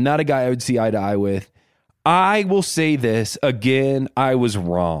 Not a guy I would see eye to eye with. I will say this again. I was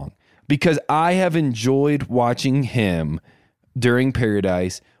wrong because I have enjoyed watching him during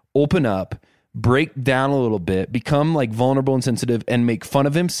Paradise open up, break down a little bit, become like vulnerable and sensitive and make fun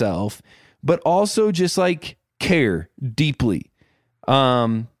of himself, but also just like care deeply.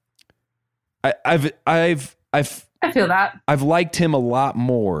 I feel that I've liked him a lot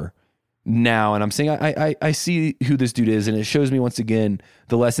more now, and I'm saying I see who this dude is, and it shows me once again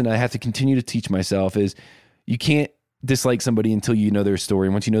the lesson I have to continue to teach myself is you can't dislike somebody until you know their story,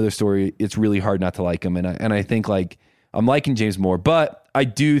 and once you know their story, it's really hard not to like them. And I think like I'm liking James more, but I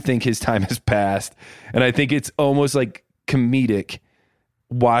do think his time has passed, and I think it's almost like comedic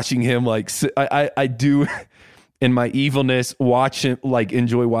watching him like I do. In my evilness, watch him like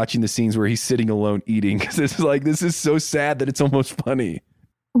enjoy watching the scenes where he's sitting alone eating because it's like this is so sad that it's almost funny.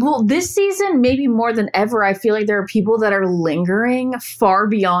 Well, this season, maybe more than ever, I feel like there are people that are lingering far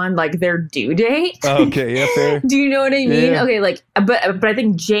beyond like their due date. Okay, yeah, fair. Do you know what I mean? Yeah. Okay, like, but I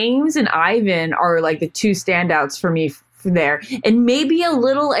think James and Ivan are like the two standouts for me there, and maybe a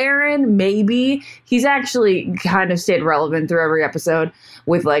little Aaron. Maybe he's actually kind of stayed relevant through every episode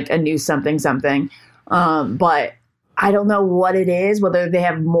with like a new something. But I don't know what it is, whether they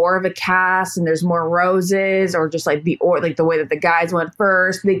have more of a cast and there's more roses or just like the way that the guys went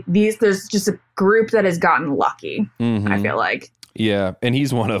first. There's just a group that has gotten lucky. Mm-hmm. I feel like. Yeah. And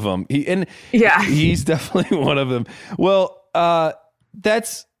he's one of them. He's definitely one of them. Well,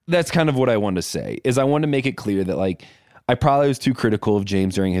 that's kind of what I wanted to say is I wanted to make it clear that like, I probably was too critical of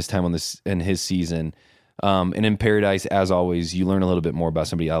James during his time on this and his season. And in Paradise, as always, you learn a little bit more about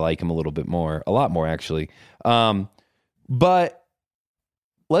somebody. I like him a lot more actually. But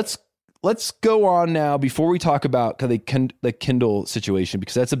let's go on now before we talk about the Kendall situation,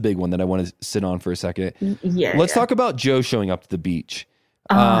 because that's a big one that I want to sit on for a second. Yeah. Let's talk about Joe showing up to the beach.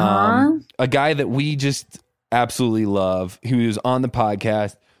 Uh-huh. A guy that we just absolutely love, who's on the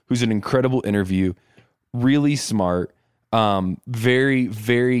podcast, who's an incredible interview, really smart, very,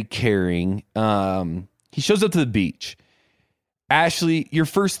 very caring. He shows up to the beach. Ashley, your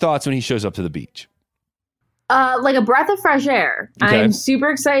first thoughts when he shows up to the beach? Like a breath of fresh air. Okay. I'm super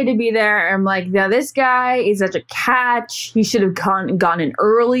excited to be there. I'm like, now this guy is such a catch. He should have gone in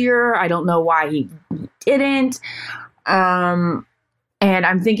earlier. I don't know why he didn't. And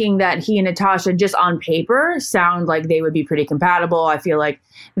I'm thinking that he and Natasha, just on paper, sound like they would be pretty compatible. I feel like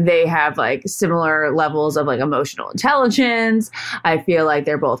they have like similar levels of like emotional intelligence. I feel like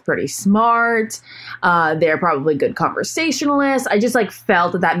they're both pretty smart. They're probably good conversationalists. I just like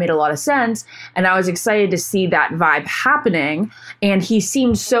felt that made a lot of sense. And I was excited to see that vibe happening. And he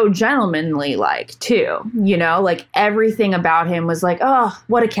seemed so gentlemanly like too, you know, like everything about him was like, oh,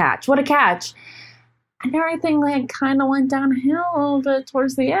 what a catch, what a catch. And everything like kind of went downhill a little bit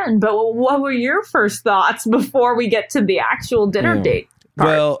towards the end. But what were your first thoughts before we get to the actual dinner date part?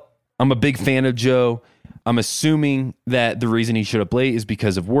 Well, I'm a big fan of Joe. I'm assuming that the reason he showed up late is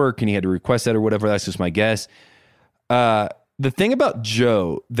because of work and he had to request that or whatever. That's just my guess. The thing about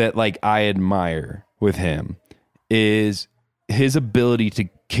Joe that like I admire with him is his ability to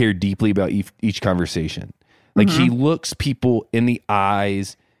care deeply about each conversation. Like he looks people in the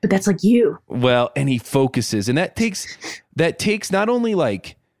eyes. But that's like you. Well, and he focuses, and that takes not only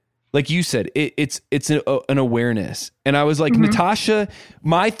like you said, it's an awareness. And I was like, Natasha,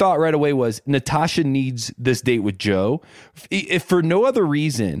 my thought right away was Natasha needs this date with Joe, if for no other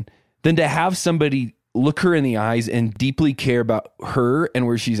reason than to have somebody look her in the eyes and deeply care about her and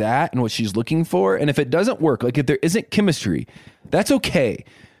where she's at and what she's looking for. And if it doesn't work, like if there isn't chemistry, that's okay.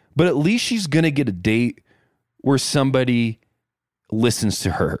 But at least she's gonna get a date where somebody listens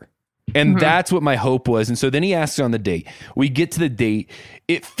to her. And that's what my hope was. And so then he asks on the date. We get to the date.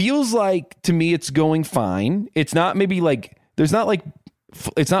 It feels like, to me, it's going fine. It's not maybe like, there's not like,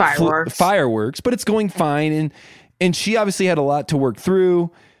 it's not fireworks, but it's going fine. And she obviously had a lot to work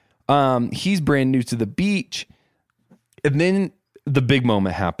through. He's brand new to the beach. And then the big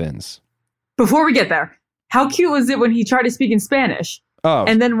moment happens. Before we get there, how cute was it when he tried to speak in Spanish? Oh.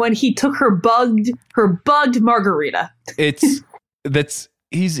 And then when he took her bugged margarita.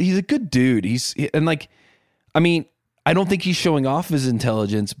 He's a good dude. I don't think he's showing off his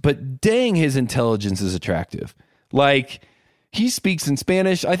intelligence, but dang, his intelligence is attractive. Like, he speaks in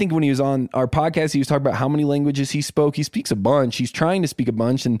Spanish. I think when he was on our podcast, he was talking about how many languages he spoke. He speaks a bunch. He's trying to speak a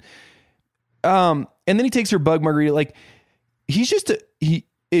bunch. And then he takes her bug margarita. Like, he's just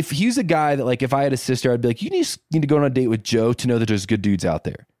if he's a guy that, like, if I had a sister, I'd be like, you need to go on a date with Joe to know that there's good dudes out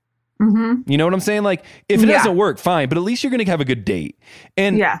there. You know what I'm saying? Like, if it doesn't work, fine, but at least you're going to have a good date.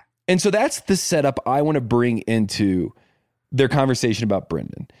 And so that's the setup I want to bring into their conversation about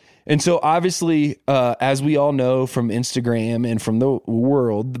Brendan. And so obviously, as we all know from Instagram and from the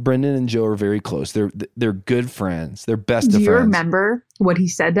world, Brendan and Joe are very close. They're good friends. They're best of friends. Do you remember what he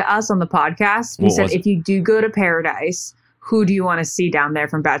said to us on the podcast? He said, if you do go to Paradise, who do you want to see down there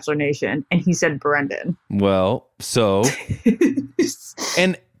from Bachelor Nation? And he said Brendan. Well, so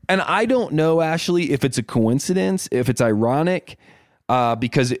And I don't know, Ashley, if it's a coincidence, if it's ironic,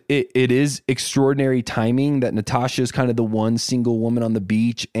 because it is extraordinary timing that Natasha is kind of the one single woman on the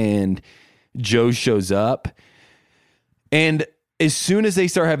beach and Joe shows up. And as soon as they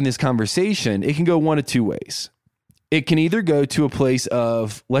start having this conversation, it can go one of two ways. It can either go to a place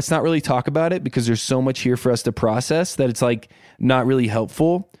of, let's not really talk about it because there's so much here for us to process that it's like not really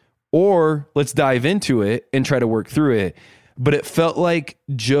helpful, or let's dive into it and try to work through it. But it felt like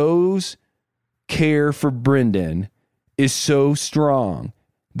Joe's care for Brendan is so strong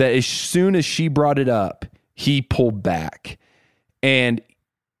that as soon as she brought it up, he pulled back. And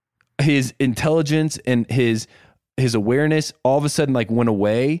his intelligence and his awareness all of a sudden like went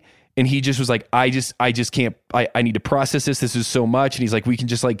away. And he just was like, I just can't, I need to process this. This is so much. And he's like, we can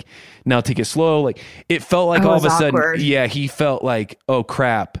just like now take it slow. Like, it felt like all of a sudden, he felt like, oh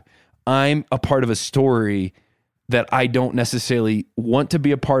crap, I'm a part of a story that I don't necessarily want to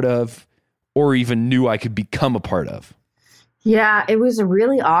be a part of or even knew I could become a part of. Yeah, it was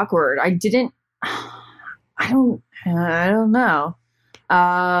really awkward. I don't know.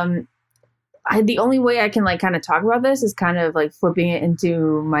 The only way I can like kind of talk about this is kind of like flipping it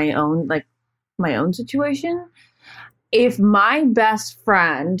into my own situation. If my best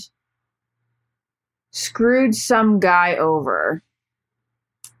friend screwed some guy over,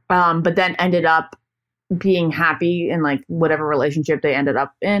 but then ended up being happy in like whatever relationship they ended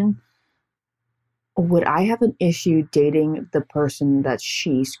up in, would I have an issue dating the person that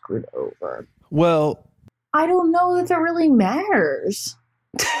she screwed over? Well, I don't know if it really matters.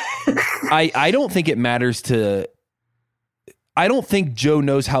 I don't think it matters I don't think Joe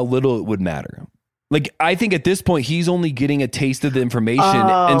knows how little it would matter. Like, I think at this point, he's only getting a taste of the information.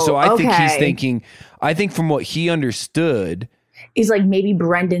 And so I think he's thinking, I think from what he understood, is like, maybe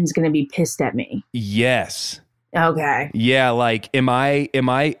Brendan's going to be pissed at me. Yes. Okay. Yeah. Like, am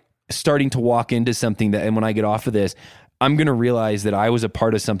I starting to walk into something that, and when I get off of this, I'm going to realize that I was a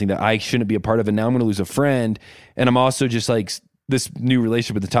part of something that I shouldn't be a part of. And now I'm going to lose a friend. And I'm also just like, this new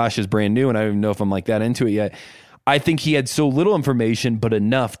relationship with Natasha is brand new and I don't even know if I'm like that into it yet. I think he had so little information, but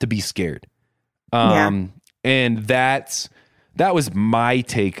enough to be scared. And that was my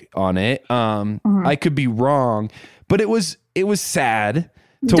take on it. I could be wrong, but it was sad.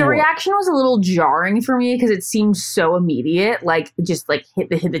 The reaction was a little jarring for me because it seemed so immediate. Like just like hit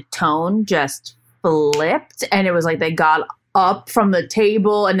the tone just flipped, and it was like they got up from the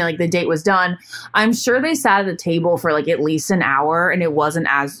table and then like the date was done. I'm sure they sat at the table for like at least an hour, and it wasn't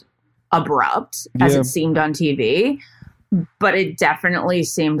as abrupt as it seemed on TV, but it definitely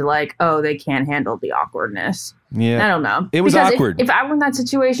seemed like, oh, they can't handle the awkwardness. I don't know. It was awkward. If I were in that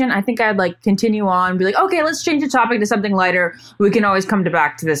situation, I think I'd like continue on and be like, okay, let's change the topic to something lighter. We can always come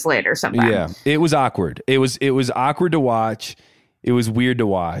back to this later sometime. Yeah, it was awkward. It was awkward to watch. It was weird to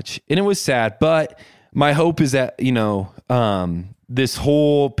watch, and it was sad. But my hope is that, this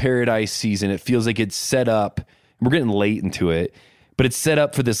whole Paradise season, it feels like it's set up. We're getting late into it, but it's set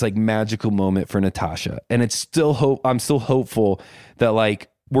up for this like magical moment for Natasha. And it's still I'm still hopeful that like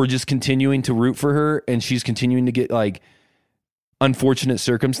we're just continuing to root for her and she's continuing to get like unfortunate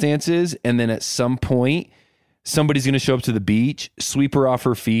circumstances. And then at some point, somebody's going to show up to the beach, sweep her off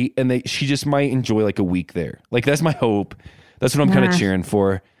her feet, and she just might enjoy like a week there. Like that's my hope. That's what I'm kind of cheering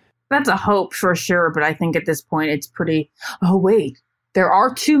for. That's a hope for sure. But I think at this point it's pretty, oh wait, there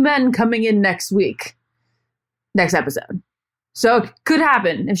are 2 men coming in next episode. So it could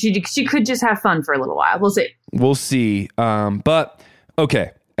happen. If she could just have fun for a little while. We'll see. But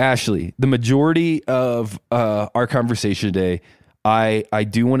okay, Ashley, the majority of our conversation today, I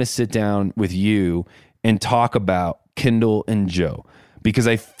do want to sit down with you and talk about Kendall and Joe, because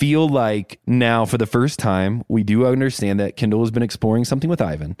I feel like now for the first time, we do understand that Kendall has been exploring something with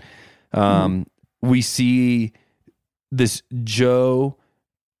Ivan. We see this Joe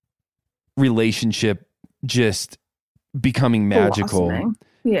relationship just becoming magical. Blossoming.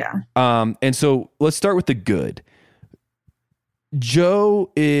 Yeah. And so let's start with the good.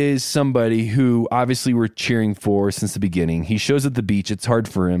 Joe is somebody who obviously we're cheering for since the beginning. He shows at the beach. It's hard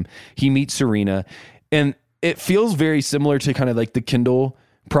for him. He meets Serena, and it feels very similar to kind of like the Kendall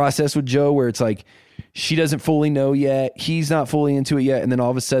process with Joe, where it's like she doesn't fully know yet. He's not fully into it yet. And then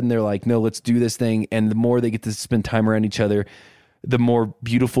all of a sudden they're like, no, let's do this thing. And the more they get to spend time around each other, the more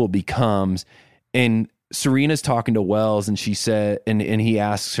beautiful it becomes. And Serena's talking to Wells, and she said, and he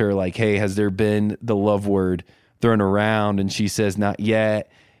asks her like, hey, has there been the love word thrown around? And she says, not yet.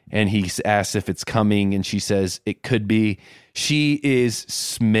 And he asks if it's coming, and she says it could be. She is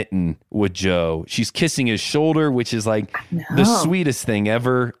smitten with Joe. She's kissing his shoulder, which is like the sweetest thing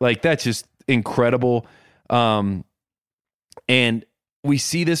ever. Like that's just incredible. And we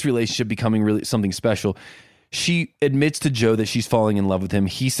see this relationship becoming really something special. She admits to Joe that she's falling in love with him.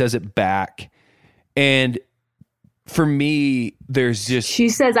 He says it back. And for me, there's just... She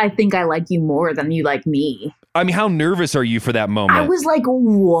says, I think I like you more than you like me. I mean, how nervous are you for that moment? I was like,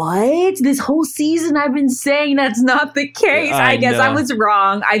 what? This whole season I've been saying that's not the case. I guess I was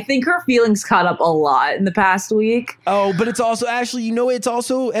wrong. I think her feelings caught up a lot in the past week. Oh, but it's also, Ashley, it's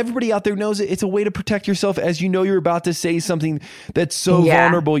also, everybody out there knows it. It's a way to protect yourself as you're about to say something that's so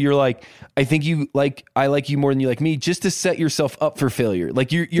vulnerable. You're like, I think I like you more than you like me, just to set yourself up for failure.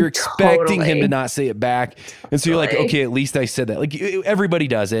 Like you're expecting him to not say it back. And so you're like, okay, at least I said that. Like everybody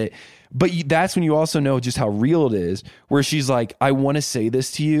does it. But that's when you also know just how real it is, where she's like, I want to say this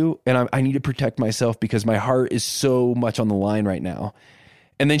to you, and I need to protect myself because my heart is so much on the line right now.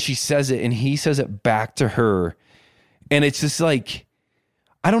 And then she says it, and he says it back to her. And it's just like,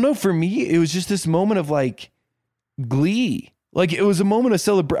 I don't know, for me, it was just this moment of like glee. Like it was a moment of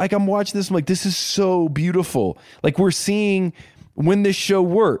celebration. Like I'm watching this, I'm like, this is so beautiful. Like we're seeing when this show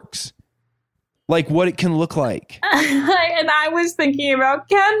works, like what it can look like. And I was thinking about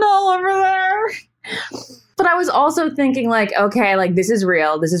Kendall over there. But I was also thinking like, okay, like this is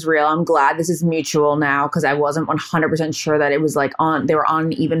real. This is real. I'm glad this is mutual now, because I wasn't 100% sure that it was like they were on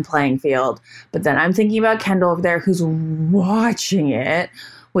an even playing field. But then I'm thinking about Kendall over there who's watching it,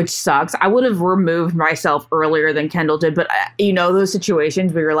 which sucks. I would have removed myself earlier than Kendall did. But those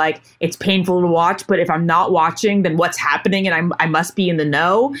situations where you're like, it's painful to watch, but if I'm not watching, then what's happening? And I must be in the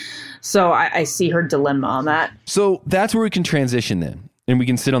know. So I see her dilemma on that. So that's where we can transition then. And we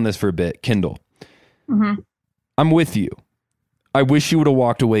can sit on this for a bit. Kendall, I'm with you. I wish you would have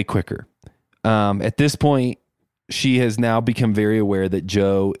walked away quicker. At this point, she has now become very aware that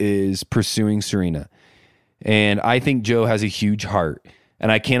Joe is pursuing Serena. And I think Joe has a huge heart.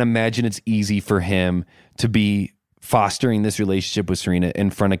 And I can't imagine it's easy for him to be fostering this relationship with Serena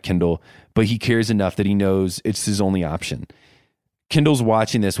in front of Kendall, but he cares enough that he knows it's his only option. Kendall's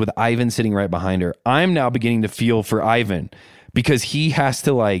watching this with Ivan sitting right behind her. I'm now beginning to feel for Ivan because he has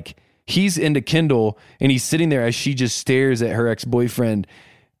to like, he's into Kendall and he's sitting there as she just stares at her ex-boyfriend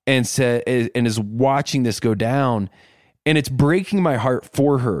and is watching this go down. And it's breaking my heart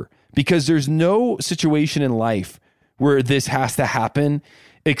for her because there's no situation in life where this has to happen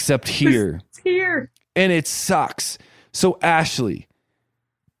except here. It's here. And it sucks. So Ashley,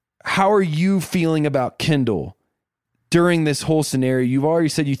 how are you feeling about Kendall during this whole scenario? You've already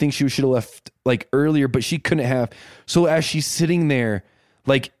said you think she should have left like earlier, but she couldn't have. So as she's sitting there,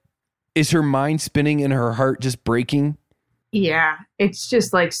 like, is her mind spinning and her heart just breaking? Yeah, it's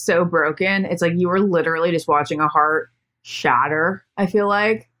just like so broken. It's like you were literally just watching a heart shatter, I feel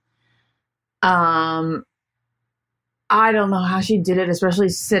like. I don't know how she did it, especially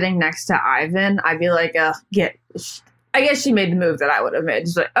sitting next to Ivan. I'd be like, I guess she made the move that I would have made.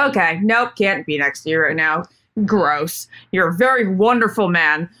 Just like, okay, nope, can't be next to you right now. Gross. You're a very wonderful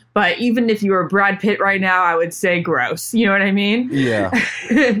man, but even if you were Brad Pitt right now, I would say gross. You know what I mean? Yeah.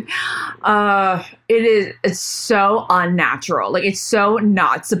 It's so unnatural. Like, it's so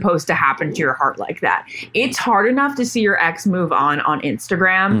not supposed to happen to your heart like that. It's hard enough to see your ex move on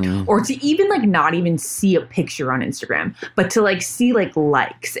Instagram or to even like not even see a picture on Instagram, but to like see like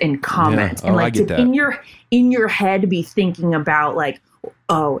likes and comments and like to in your head be thinking about like,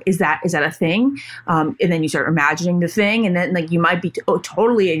 oh, is that a thing? And then you start imagining the thing, and then like you might be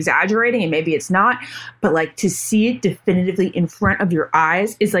totally exaggerating, and maybe it's not. But like to see it definitively in front of your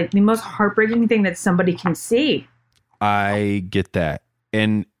eyes is like the most heartbreaking thing that somebody can see. I get that,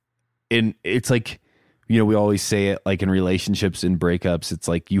 and it's like, you know, we always say it like in relationships and breakups. It's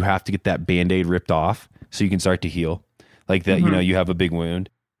like you have to get that Band-Aid ripped off so you can start to heal. Like that, you know, you have a big wound.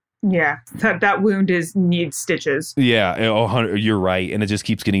 Yeah, that wound needs stitches. Yeah, you're right. And it just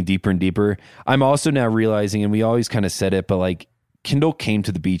keeps getting deeper and deeper. I'm also now realizing, and we always kind of said it, but like Kendall came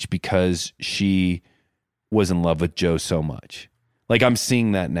to the beach because she was in love with Joe so much. Like I'm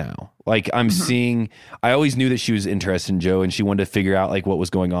seeing that now. Like I'm seeing, I always knew that she was interested in Joe and she wanted to figure out like what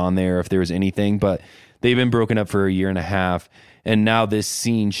was going on there, if there was anything, but they've been broken up for a year and a half. And now this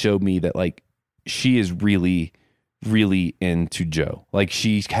scene showed me that like she is really into Joe. Like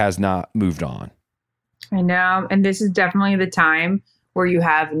she has not moved on. I know. And this is definitely the time where you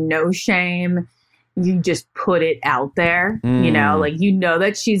have no shame. You just put it out there, you know, like, you know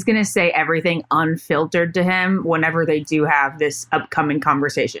that she's going to say everything unfiltered to him whenever they do have this upcoming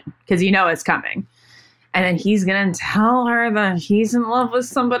conversation, because you know it's coming. And then he's going to tell her that he's in love with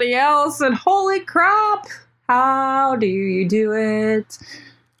somebody else. And holy crap, how do you do it?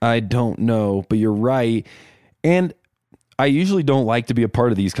 I don't know, but you're right. And I usually don't like to be a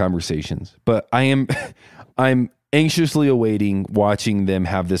part of these conversations, but I'm anxiously awaiting watching them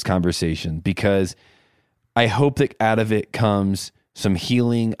have this conversation, because I hope that out of it comes some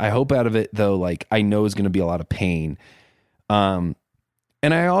healing. I hope out of it, though, like I know is going to be a lot of pain. And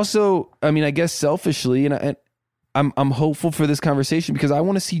I also, I mean, I guess selfishly, and I'm hopeful for this conversation because I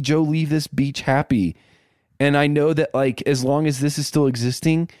want to see Joe leave this beach happy. And I know that like as long as this is still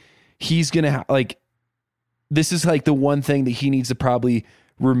existing, he's going to like, this is like the one thing that he needs to probably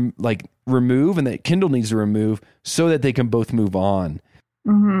remove, and that Kendall needs to remove so that they can both move on.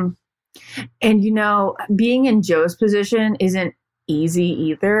 Mm-hmm. And, you know, being in Joe's position isn't easy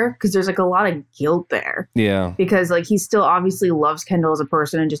either, because there's like a lot of guilt there. Yeah. Because like he still obviously loves Kendall as a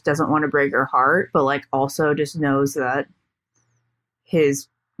person and just doesn't want to break her heart, but like also just knows that his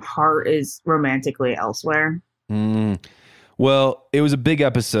heart is romantically elsewhere. Well, it was a big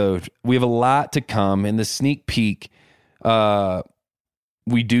episode. We have a lot to come. In the sneak peek,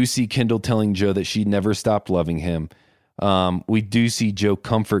 we do see Kendall telling Joe that she never stopped loving him. We do see Joe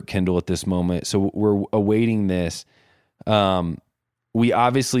comfort Kendall at this moment. So we're awaiting this. We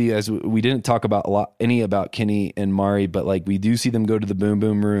obviously, as we didn't talk about any about Kenny and Mari, but like we do see them go to the boom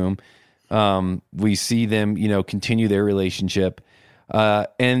boom room. We see them, you know, continue their relationship.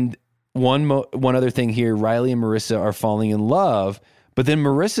 And one other thing here, Riley and Marissa are falling in love, but then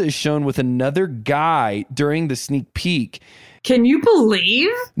Marissa is shown with another guy during the sneak peek. Can you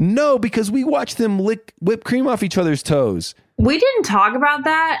believe? No, because we watched them lick whipped cream off each other's toes. We didn't talk about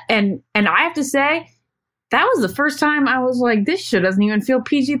that, and I have to say, that was the first time I was like, this shit doesn't even feel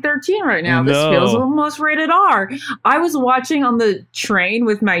PG-13 right now. This feels almost rated R. I was watching on the train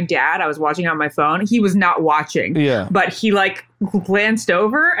with my dad. I was watching on my phone. He was not watching. Yeah. But he like glanced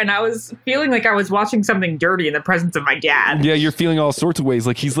over, and I was feeling like I was watching something dirty in the presence of my dad. Yeah, you're feeling all sorts of ways.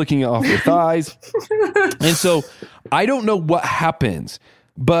 Like he's licking off your thighs. And so I don't know what happens,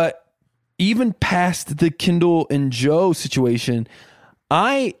 but even past the Kendall and Joe situation,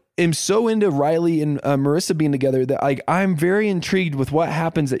 I am so into Riley and Marissa being together that like I'm very intrigued with what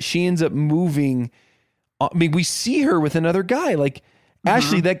happens, that she ends up moving I mean, we see her with another guy. Like,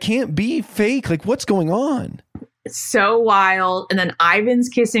 Ashley, that can't be fake. Like, what's going on? So wild. And then Ivan's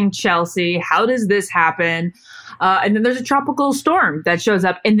kissing Chelsea. How does this happen? And then there's a tropical storm that shows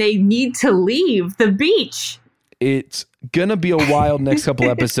up and they need to leave the beach. It's going to be a wild next couple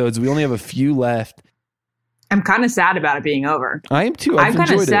episodes. We only have a few left. I'm kind of sad about it being over. I am too. I'm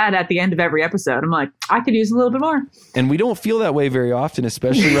kind of sad at the end of every episode. I'm like, I could use a little bit more. And we don't feel that way very often,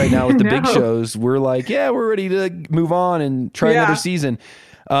 especially right now with the big shows. We're like, yeah, we're ready to move on and try another season.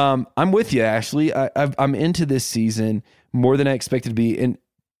 I'm with you, Ashley. I'm into this season more than I expected to be. And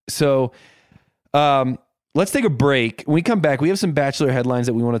so let's take a break. When we come back, we have some Bachelor headlines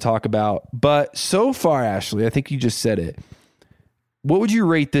that we want to talk about. But so far, Ashley, I think you just said it. What would you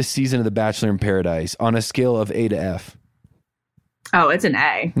rate this season of The Bachelor in Paradise on a scale of A to F? Oh, it's an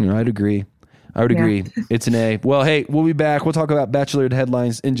A. I'd agree. I would agree. It's an A. Well, hey, we'll be back. We'll talk about Bachelor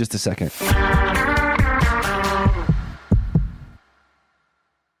headlines in just a second.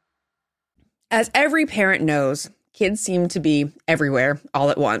 As every parent knows, kids seem to be everywhere all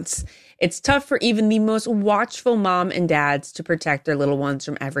at once. It's tough for even the most watchful mom and dads to protect their little ones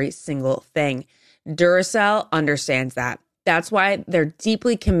from every single thing. Duracell understands that. That's why they're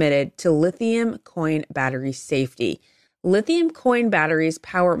deeply committed to lithium coin battery safety. Lithium coin batteries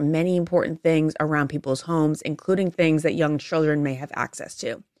power many important things around people's homes, including things that young children may have access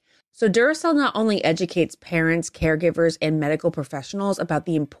to. So Duracell not only educates parents, caregivers, and medical professionals about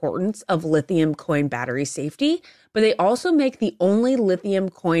the importance of lithium coin battery safety, but they also make the only lithium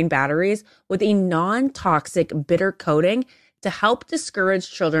coin batteries with a non-toxic bitter coating to help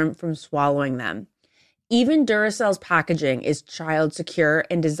discourage children from swallowing them. Even Duracell's packaging is child secure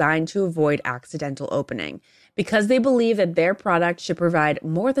and designed to avoid accidental opening. Because they believe that their product should provide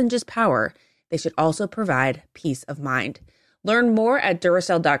more than just power, they should also provide peace of mind. Learn more at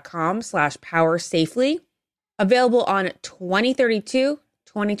Duracell.com/power safely. Available on 2032,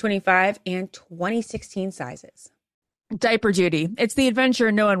 2025, and 2016 sizes. Diaper duty. It's the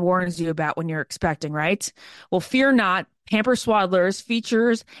adventure no one warns you about when you're expecting, right? Well, fear not. Pamper Swaddlers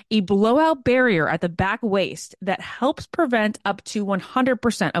features a blowout barrier at the back waist that helps prevent up to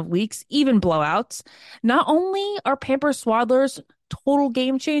 100% of leaks, even blowouts. Not only are Pamper Swaddlers total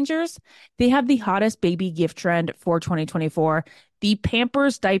game changers, they have the hottest baby gift trend for 2024, the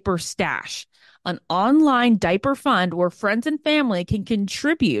Pampers Diaper Stash, an online diaper fund where friends and family can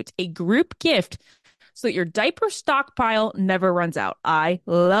contribute a group gift so that your diaper stockpile never runs out. I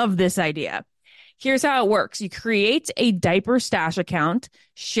love this idea. Here's how it works. You create a diaper stash account,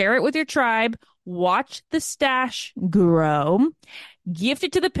 share it with your tribe, watch the stash grow, gift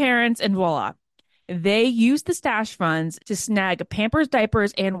it to the parents, and voila. They use the stash funds to snag Pampers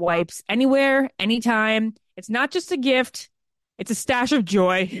diapers and wipes anywhere, anytime. It's not just a gift. It's a stash of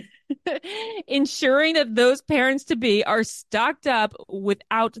joy, ensuring that those parents-to-be are stocked up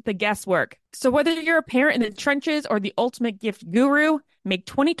without the guesswork. So whether you're a parent in the trenches or the ultimate gift guru, make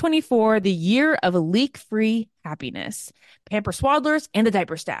 2024 the year of leak-free happiness. Pamper Swaddlers and the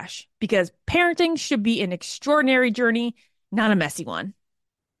Diaper Stash, because parenting should be an extraordinary journey, not a messy one.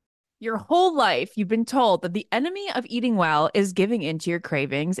 Your whole life, you've been told that the enemy of eating well is giving into your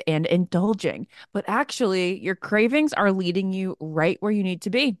cravings and indulging. But actually, your cravings are leading you right where you need to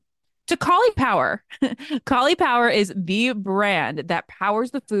be. To Cauliflower. Cauliflower is the brand that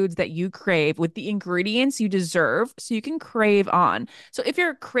powers the foods that you crave with the ingredients you deserve so you can crave on. So if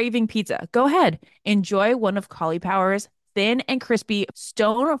you're craving pizza, go ahead. Enjoy one of Cauliflower's thin and crispy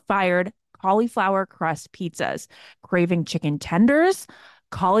stone-fired cauliflower crust pizzas. Craving chicken tenders?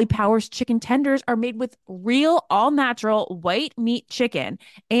 Cauliflower's chicken tenders are made with real, all-natural white meat chicken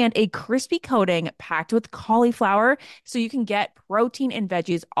and a crispy coating packed with cauliflower so you can get protein and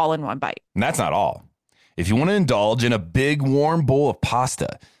veggies all in one bite. And that's not all. If you want to indulge in a big, warm bowl of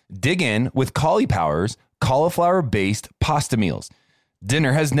pasta, dig in with Cauliflower's cauliflower-based pasta meals.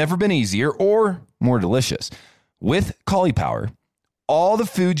 Dinner has never been easier or more delicious. With Cauliflower, all the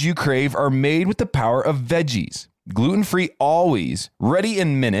foods you crave are made with the power of veggies. Gluten-free always, ready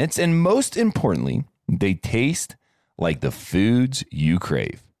in minutes, and most importantly, they taste like the foods you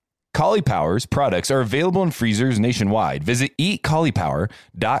crave. Cauliflower's products are available in freezers nationwide. Visit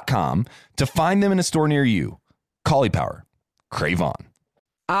eatcauliflower.com to find them in a store near you. Cauliflower, crave on.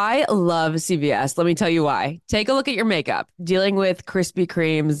 I love CVS. Let me tell you why. Take a look at your makeup. Dealing with Krispy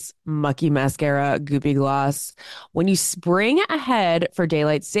Kreme's mucky mascara, goopy gloss. When you spring ahead for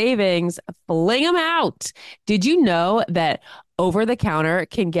daylight savings, fling them out. Did you know that over the counter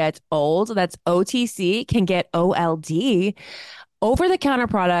can get old? That's OTC, can get OLD. Over the counter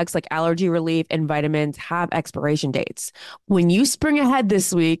products like allergy relief and vitamins have expiration dates. When you spring ahead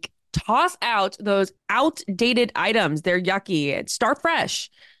this week, Toss out those outdated items. They're yucky. Start fresh.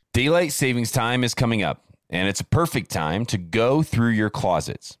 Daylight savings time is coming up, and it's a perfect time to go through your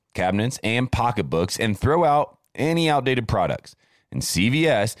closets, cabinets, and pocketbooks and throw out any outdated products. And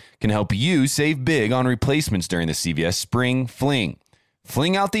CVS can help you save big on replacements during the CVS Spring Fling.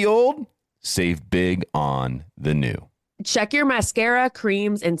 Fling out the old, save big on the new. Check your mascara,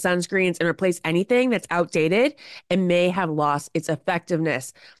 creams, and sunscreens and replace anything that's outdated and may have lost its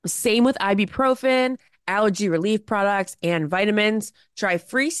effectiveness. Same with ibuprofen, allergy relief products, and vitamins. Try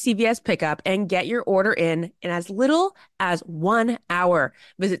free CVS pickup and get your order in as little as 1 hour.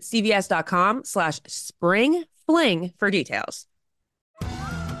 Visit cvs.com/springfling for details.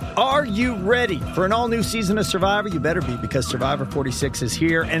 Are you ready for an all-new season of Survivor? You better be, because Survivor 46 is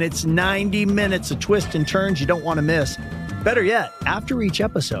here, and it's 90 minutes of twists and turns you don't want to miss. Better yet, after each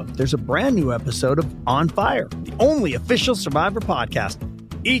episode, there's a brand new episode of On Fire, the only official Survivor podcast.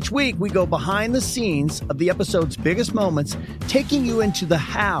 Each week, we go behind the scenes of the episode's biggest moments, taking you into the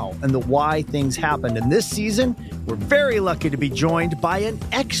how and the why things happened. And this season, we're very lucky to be joined by an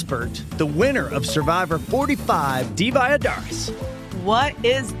expert, the winner of Survivor 45, Dee Valladares. What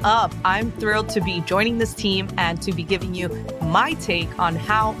is up? I'm thrilled to be joining this team and to be giving you my take on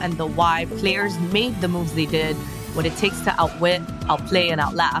how and the why players made the moves they did, what it takes to outwit, outplay, and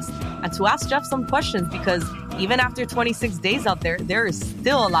outlast, and to ask Jeff some questions, because even after 26 days out there is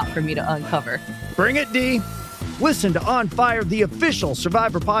still a lot for me to uncover. Bring it, Dee. Listen to On Fire, the official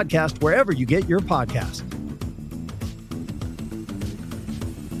Survivor podcast, wherever you get your podcast.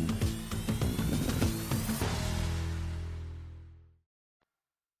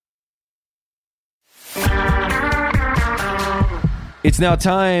 It's now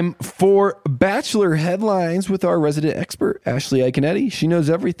time for Bachelor headlines with our resident expert, Ashley Iaconetti. She knows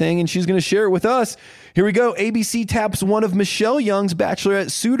everything, and she's going to share it with us. Here we go. ABC taps one of Michelle Young's Bachelorette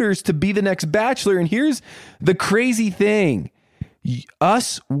suitors to be the next Bachelor. And here's the crazy thing.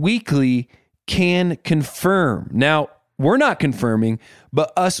 Us Weekly can confirm. Now, we're not confirming,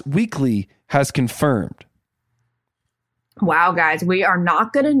 but Us Weekly has confirmed. Wow, guys, we are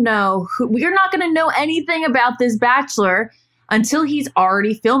not going to know anything about this Bachelor until he's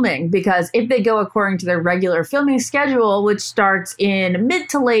already filming, because if they go according to their regular filming schedule, which starts in mid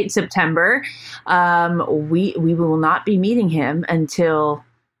to late September, we will not be meeting him until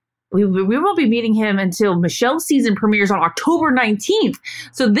we won't be meeting him until Michelle's season premieres on October 19th.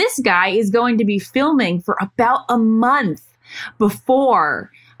 So this guy is going to be filming for about a month before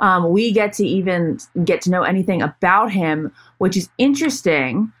we get to know anything about him, which is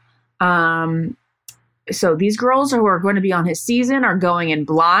interesting. So these girls who are going to be on his season are going in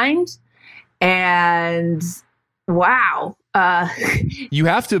blind, and wow. You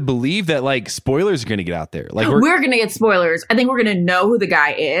have to believe that spoilers are going to get out there. We're going to get spoilers. I think we're going to know who the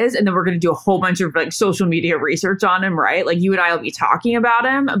guy is, and then we're going to do a whole bunch of social media research on him, right? You and I will be talking about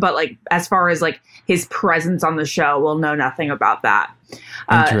him, but as far as his presence on the show, we'll know nothing about that.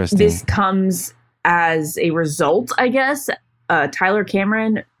 Interesting. This comes as a result, I guess. Tyler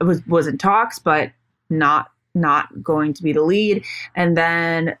Cameron was in talks, but not going to be the lead. And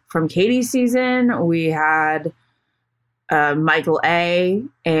then from Katie's season, we had Michael A.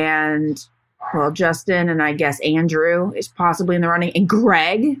 and Justin, and I guess Andrew is possibly in the running, and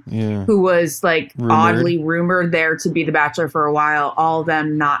Greg, who was oddly rumored there to be the Bachelor for a while. All of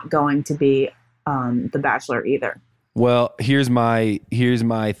them not going to be the Bachelor either. Well, here's my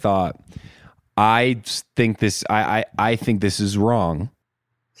thought. I think this is wrong.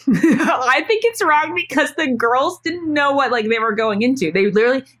 I think it's wrong because the girls didn't know what they were going into. They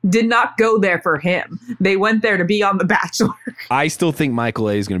literally did not go there for him. They went there to be on The Bachelor. I still think Michael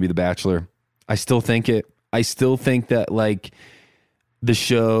A. is going to be the Bachelor. I still think it. I still think that the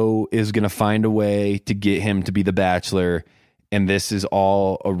show is going to find a way to get him to be the Bachelor, and this is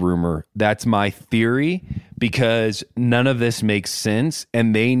all a rumor. That's my theory, because none of this makes sense,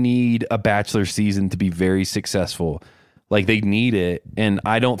 and they need a Bachelor season to be very successful. They need it, and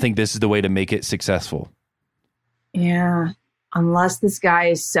I don't think this is the way to make it successful. Yeah, unless this guy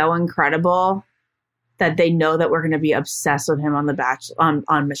is so incredible that they know that we're going to be obsessed with him on The Bachelor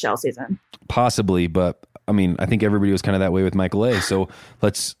on Michelle's season. Possibly, but I mean, I think everybody was kind of that way with Michael A. So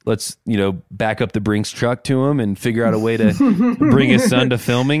let's back up the Brinks truck to him and figure out a way to bring his son to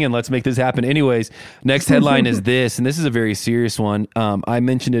filming, and let's make this happen. Anyways, next headline is this, and this is a very serious one. I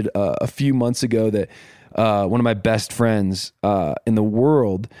mentioned it a few months ago that one of my best friends in the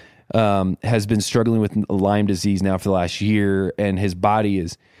world has been struggling with Lyme disease now for the last year, and his body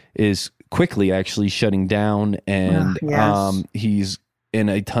is quickly actually shutting down, and yes. He's in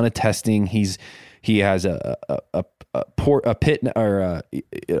a ton of testing. He's He has a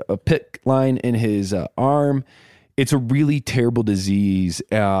pit line in his arm. It's a really terrible disease,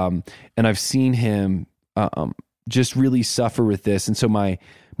 and I've seen him just really suffer with this. And so my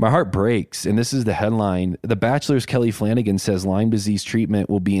heart breaks. And this is the headline: The Bachelor's Kelly Flanagan says Lyme disease treatment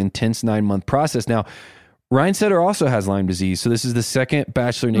will be intense 9-month process. Now, Ryan Sutter also has Lyme disease. So this is the second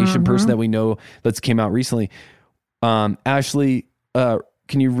Bachelor Nation person that we know that's came out recently. Ashley,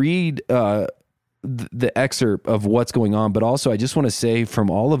 can you read the excerpt of what's going on? But also, I just want to say from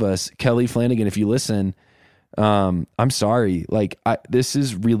all of us, Kelly Flanagan, if you listen, I'm sorry. Like, this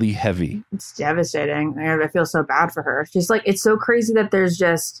is really heavy. It's devastating. I feel so bad for her. Just like, it's so crazy that there's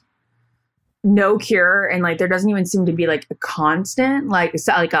just no cure, and like there doesn't even seem to be like a constant, like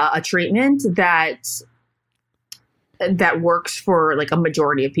a treatment that works for like a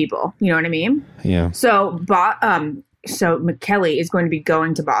majority of people. You know what I mean? Yeah. So Kelly is going to be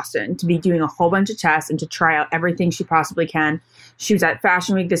going to Boston to be doing a whole bunch of tests and to try out everything she possibly can. She was at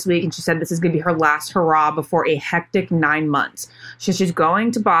Fashion Week this week, and she said this is going to be her last hurrah before a hectic 9 months. So she's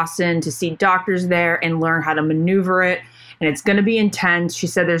going to Boston to see doctors there and learn how to maneuver it. And it's going to be intense. She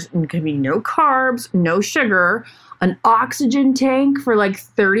said there's going to be no carbs, no sugar, an oxygen tank for like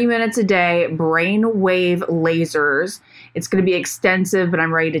 30 minutes a day, brainwave lasers. It's going to be extensive, but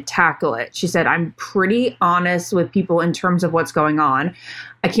I'm ready to tackle it. She said, I'm pretty honest with people in terms of what's going on.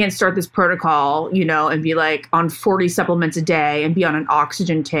 I can't start this protocol, and be like on 40 supplements a day and be on an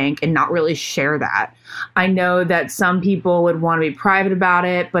oxygen tank and not really share that. I know that some people would want to be private about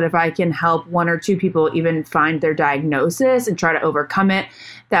it, but if I can help 1 or 2 people even find their diagnosis and try to overcome it,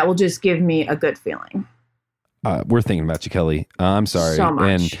 that will just give me a good feeling. We're thinking about you, Kelly. I'm sorry. So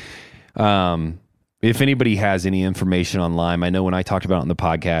much. And if anybody has any information on Lyme, I know when I talked about it on the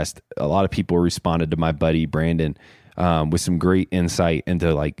podcast, a lot of people responded to my buddy Brandon with some great insight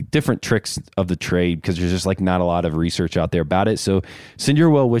into like different tricks of the trade, because there's just like not a lot of research out there about it. So send your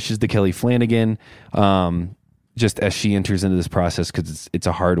well wishes to Kelly Flanagan, just as she enters into this process, because it's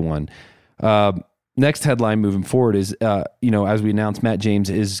a hard one. Next headline moving forward is, as we announced, Matt James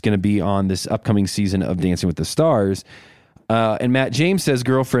is going to be on this upcoming season of Dancing with the Stars. And Matt James says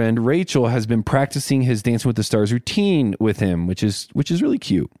girlfriend Rachel has been practicing his Dancing with the Stars routine with him, which is really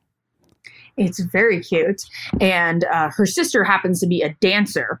cute. It's very cute. And her sister happens to be a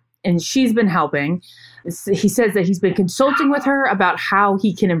dancer, and she's been helping. He says that he's been consulting with her about how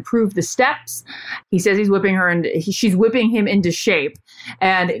he can improve the steps. He says he's whipping her, and she's whipping him into shape.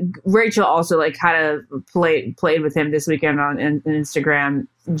 And Rachel also like kind of played with him this weekend on Instagram,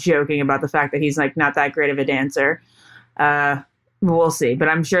 joking about the fact that he's like not that great of a dancer. We'll see, but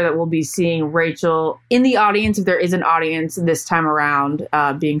I'm sure that we'll be seeing Rachel in the audience, if there is an audience this time around,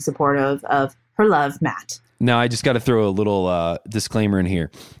 being supportive of her love, Matt. Now, I just got to throw a little disclaimer in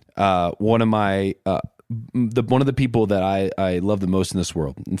here. One of the people that I love the most in this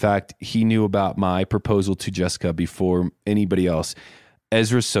world. In fact, he knew about my proposal to Jessica before anybody else.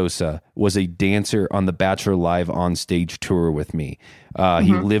 Ezra Sosa was a dancer on the Bachelor Live on Stage tour with me.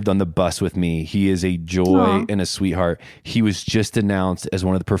 He lived on the bus with me. He is a joy and a sweetheart. He was just announced as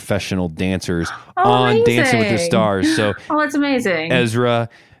one of the professional dancers on Dancing with the Stars. So, that's amazing. Ezra,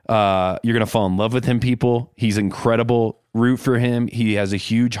 you're going to fall in love with him, people. He's incredible. Root for him. He has a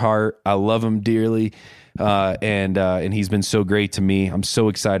huge heart. I love him dearly. And he's been so great to me. I'm so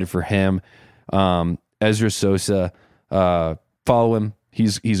excited for him. Ezra Sosa, follow him.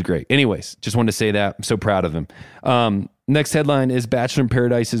 He's great. Anyways, just wanted to say that. I'm so proud of him. Next headline is Bachelor in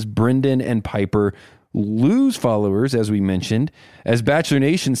Paradise's Brendan and Piper lose followers, as we mentioned, as Bachelor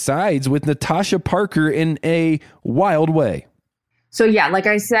Nation sides with Natasha Parker in a wild way. So yeah, like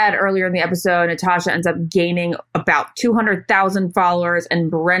I said earlier in the episode, Natasha ends up gaining about 200,000 followers, and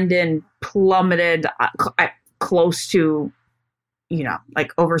Brendan plummeted close to,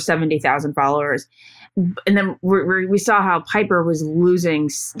 like over 70,000 followers. And then we saw how Piper was losing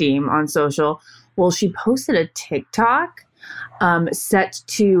steam on social. Well, she posted a TikTok set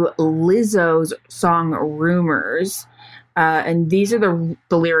to Lizzo's song Rumors. And these are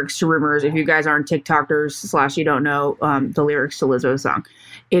the lyrics to Rumors. If you guys aren't TikTokers / you don't know the lyrics to Lizzo's song.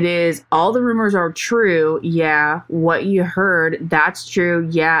 It is, all the rumors are true. Yeah. What you heard, that's true.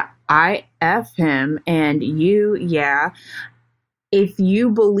 Yeah. I F him and you. Yeah. If you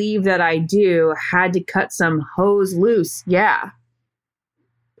believe that I do, had to cut some hose loose. Yeah.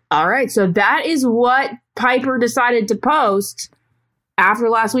 All right. So that is what Piper decided to post after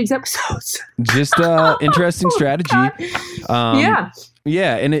last week's episodes. Just interesting strategy.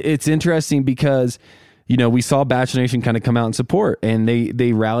 Yeah. And it's interesting because, we saw Bachelor Nation kind of come out and support, and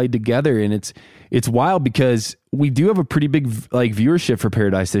they rallied together, and it's wild because we do have a pretty big viewership for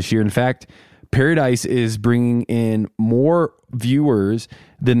Paradise this year. In fact, Paradise is bringing in more viewers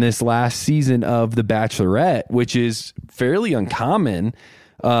than this last season of The Bachelorette, which is fairly uncommon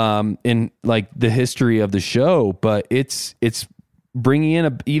in like the history of the show, but it's bringing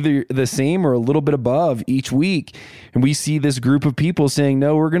in either the same or a little bit above each week. And we see this group of people saying,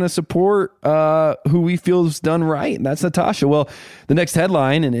 no, we're going to support who we feel is done right. And that's Natasha. Well, the next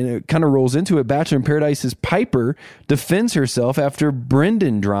headline, and it kind of rolls into it, Bachelor in Paradise's Piper defends herself after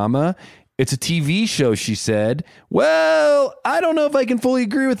Brendan drama. It's a TV show, she said. Well, I don't know if I can fully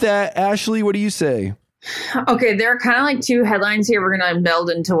agree with that. Ashley, what do you say? Okay, there are kind of like two headlines here we're going to meld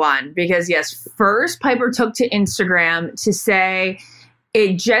into one. Because yes, first, Piper took to Instagram to say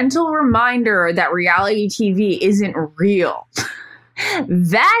a gentle reminder that reality TV isn't real.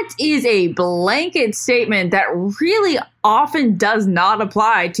 That is a blanket statement that really often does not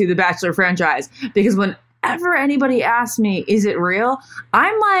apply to the Bachelor franchise. Because whenever anybody asks me, is it real?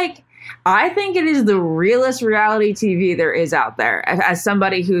 I'm like, I think it is the realest reality TV there is out there. As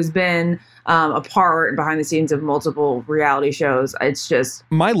somebody who's been a part and behind the scenes of multiple reality shows, it's just...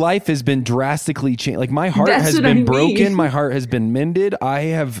 My life has been drastically changed. Like, my heart has been broken. My heart has been mended. I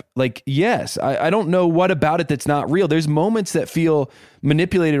have, like, yes, I don't know what about it that's not real. There's moments that feel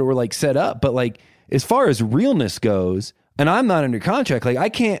manipulated or like set up, but like, as far as realness goes, and I'm not under contract, like I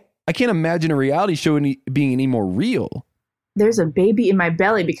can't imagine a reality show being any more real. There's a baby in my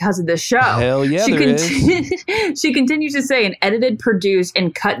belly because of this show. Hell yeah, She continues to say an edited, produced,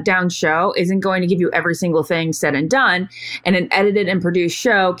 and cut down show isn't going to give you every single thing said and done. And an edited and produced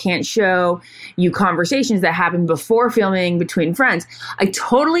show can't show you conversations that happen before filming between friends. I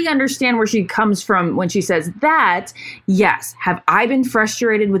totally understand where she comes from when she says that. Yes. Have I been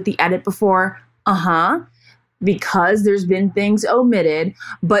frustrated with the edit before? Uh-huh. Because there's been things omitted,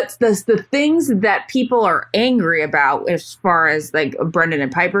 but the things that people are angry about as far as like Brendan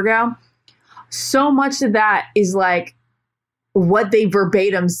and Piper go, so much of that is like what they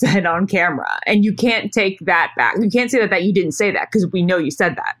verbatim said on camera. And you can't take that back. You can't say that you didn't say that because we know you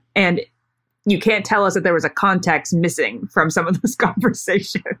said that. And you can't tell us that there was a context missing from some of those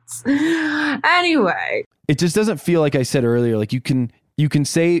conversations. Anyway. It just doesn't feel like I said earlier, like you can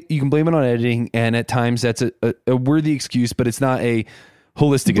blame it on editing, and at times that's a worthy excuse, but it's not a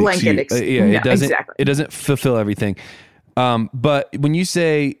holistic blanket excuse. It doesn't fulfill everything. But when you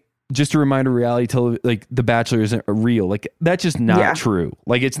say just a reminder, reality like The Bachelor isn't real, like that's just not true.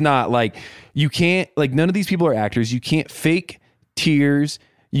 Like it's not like you can't, like none of these people are actors. You can't fake tears.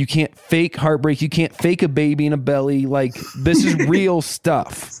 You can't fake heartbreak. You can't fake a baby in a belly. Like this is real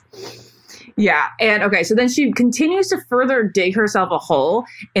stuff. Yeah. And okay, so then she continues to further dig herself a hole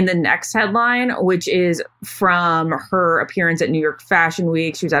in the next headline, which is from her appearance at New York Fashion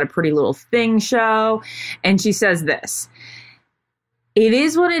Week. She was at a Pretty Little Thing show. And she says this: "It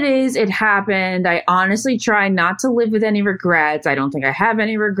is what it is. It happened. I honestly try not to live with any regrets. I don't think I have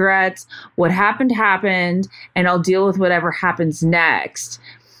any regrets. What happened, happened, and I'll deal with whatever happens next."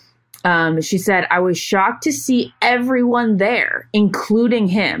 She said, "I was shocked to see everyone there, including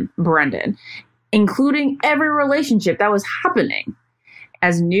him, Brendan, including every relationship that was happening.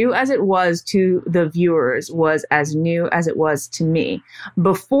 As new as it was to the viewers was as new as it was to me.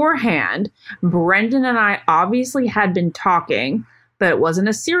 Beforehand, Brendan and I obviously had been talking, but it wasn't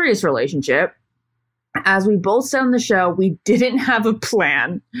a serious relationship. As we both said on the show, we didn't have a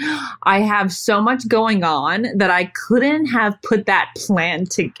plan. I have so much going on that I couldn't have put that plan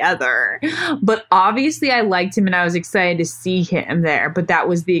together. But obviously I liked him and I was excited to see him there, but that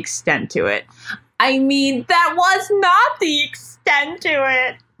was the extent to it." I mean, that was not the extent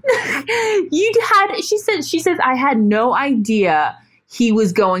to it. She says, "I had no idea he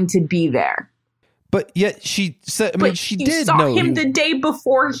was going to be there." But yet she said, she did know. You saw him the day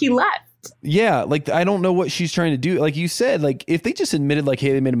before he left. Yeah, like I don't know what she's trying to do. Like you said, like if they just admitted like,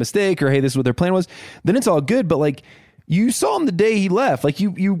 hey, they made a mistake, or hey, this is what their plan was, then it's all good. But like you saw him the day he left. Like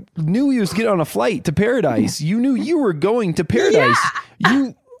you knew he was getting on a flight to Paradise. You knew you were going to Paradise. Yeah.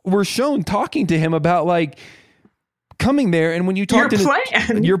 You were shown talking to him about like coming there. And when you talked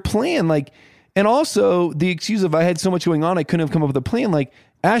to your plan, like, and also the excuse of I had so much going on, I couldn't have come up with a plan. Like,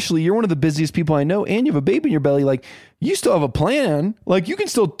 Ashley, you're one of the busiest people I know, and you have a baby in your belly. Like, you still have a plan. Like, you can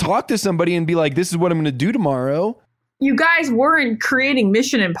still talk to somebody and be like, this is what I'm going to do tomorrow. You guys weren't creating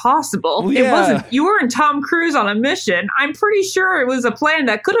Mission Impossible. Yeah. It wasn't. You weren't Tom Cruise on a mission. I'm pretty sure it was a plan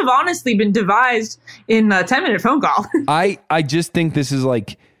that could have honestly been devised in a 10-minute phone call. I just think this is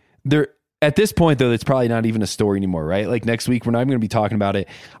like, at this point, though, it's probably not even a story anymore, right? Like next week, we're not even going to be talking about it.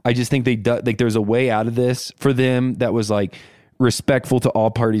 I just think like there's a way out of this for them that was like, respectful to all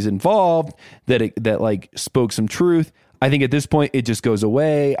parties involved, that like spoke some truth. I think at this point it just goes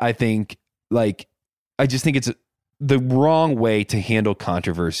away. I think like, I just think it's the wrong way to handle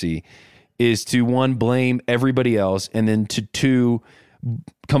controversy is to, one, blame everybody else, and then to, two,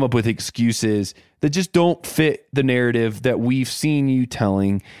 come up with excuses that just don't fit the narrative that we've seen you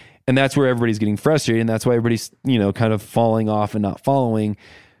telling. And that's where everybody's getting frustrated. And that's why everybody's, kind of falling off and not following.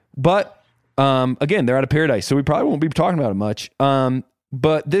 But again, they're out of paradise, so we probably won't be talking about it much.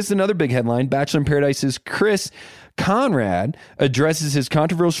 But this is another big headline. Bachelor in Paradise's Chris Conrad addresses his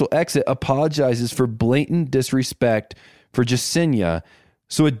controversial exit, apologizes for blatant disrespect for Jasenia.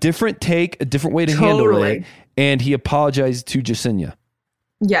 So a different take, a different way to handle it. And he apologized to Jasenia.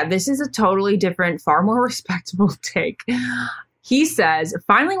 Yeah, this is a totally different, far more respectable take. He says,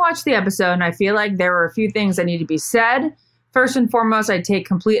 finally watched the episode and I feel like there were a few things that need to be said. First and foremost, I take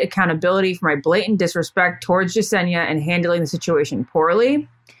complete accountability for my blatant disrespect towards Jasenia and handling the situation poorly.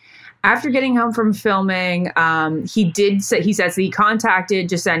 After getting home from filming, he says that he contacted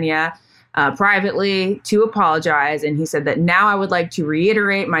Jasenia privately to apologize, and he said that now I would like to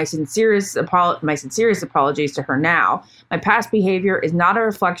reiterate my sincerest apologies to her now. My past behavior is not a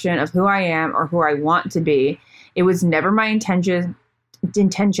reflection of who I am or who I want to be. It was never my intention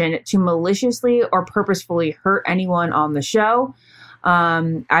to maliciously or purposefully hurt anyone on the show.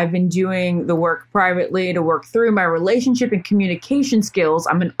 I've been doing the work privately to work through my relationship and communication skills.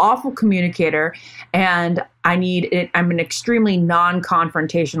 I'm an awful communicator, and I'm an extremely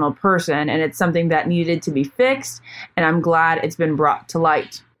non-confrontational person, and it's something that needed to be fixed, and I'm glad it's been brought to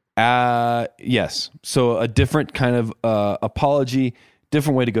light. Yes. So a different kind of apology,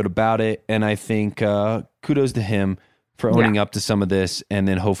 different way to go about it, and I think kudos to him for owning up to some of this, and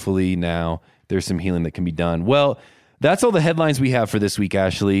then hopefully now there's some healing that can be done. Well, that's all the headlines we have for this week,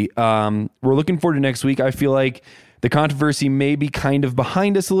 Ashley. We're looking forward to next week. I feel like the controversy may be kind of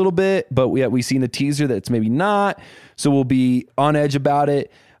behind us a little bit, but we've seen the teaser that it's maybe not. So we'll be on edge about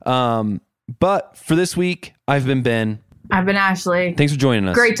it. But for this week, I've been Ben. I've been Ashley. Thanks for joining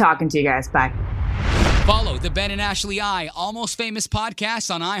us. Great talking to you guys. Bye. Follow the Ben and Ashley I Almost Famous podcast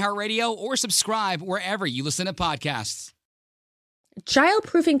on iHeartRadio or subscribe wherever you listen to podcasts.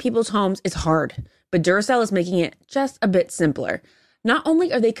 Childproofing people's homes is hard, but Duracell is making it just a bit simpler. Not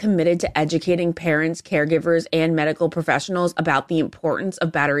only are they committed to educating parents, caregivers, and medical professionals about the importance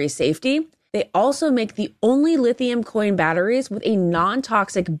of battery safety, they also make the only lithium coin batteries with a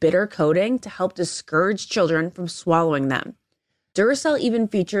non-toxic bitter coating to help discourage children from swallowing them. Duracell even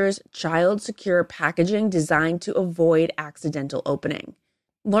features child-secure packaging designed to avoid accidental opening.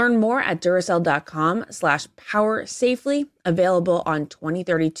 Learn more at Duracell.com/powersafely, available on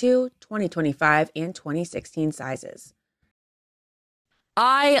 2032, 2025, and 2016 sizes.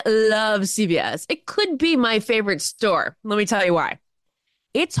 I love CVS. It could be my favorite store. Let me tell you why.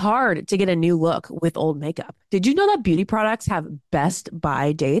 It's hard to get a new look with old makeup. Did you know that beauty products have best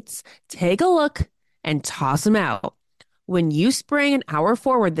buy dates? Take a look and toss them out. When you spring an hour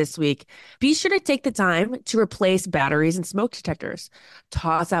forward this week, be sure to take the time to replace batteries and smoke detectors.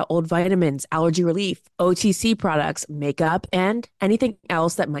 Toss out old vitamins, allergy relief, OTC products, makeup, and anything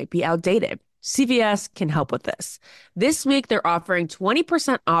else that might be outdated. CVS can help with this. This week, they're offering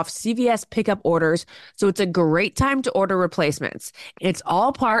 20% off CVS pickup orders, so it's a great time to order replacements. It's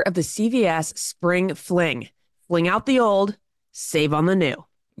all part of the CVS Spring Fling. Fling out the old, save on the new.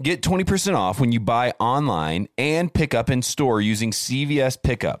 Get 20% off when you buy online and pick up in store using CVS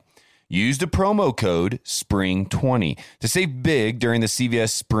Pickup. Use the promo code SPRING20 to save big during the CVS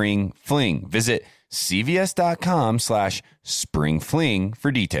Spring Fling. Visit cvs.com/springfling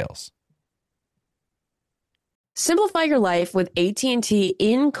for details. Simplify your life with AT&T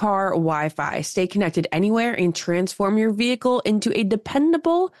in-car Wi-Fi. Stay connected anywhere and transform your vehicle into a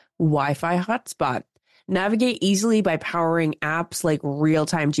dependable Wi-Fi hotspot. Navigate easily by powering apps like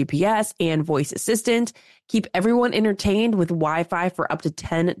real-time GPS and voice assistant. Keep everyone entertained with Wi-Fi for up to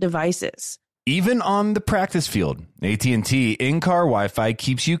 10 devices. Even on the practice field, AT&T in-car Wi-Fi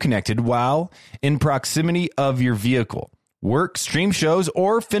keeps you connected while in proximity of your vehicle. Work, stream shows,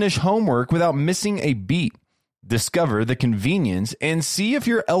 or finish homework without missing a beat. Discover the convenience and see if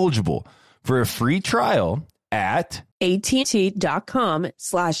you're eligible for a free trial at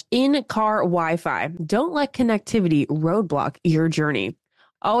AT&T.com/in-car Wi-Fi. Don't let connectivity roadblock your journey.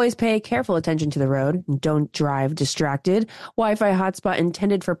 Always pay careful attention to the road. Don't drive distracted. Wi-Fi hotspot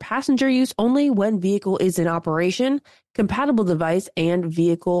intended for passenger use only when vehicle is in operation. Compatible device and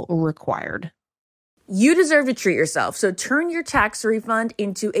vehicle required. You deserve to treat yourself, so turn your tax refund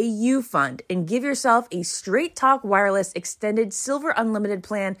into a U fund and give yourself a Straight Talk Wireless Extended Silver Unlimited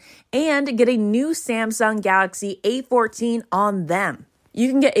plan and get a new Samsung Galaxy A14 on them. You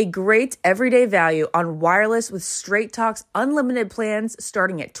can get a great everyday value on wireless with Straight Talk's unlimited plans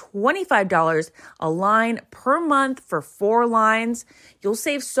starting at $25 a line per month for 4 lines. You'll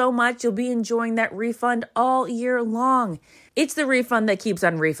save so much, you'll be enjoying that refund all year long. It's the refund that keeps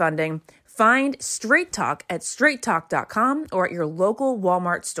on refunding. Find Straight Talk at straighttalk.com or at your local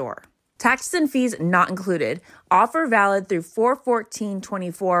Walmart store. Taxes and fees not included. Offer valid through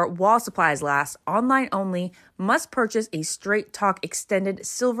 4/14/24 while supplies last. Online only. Must purchase a Straight Talk Extended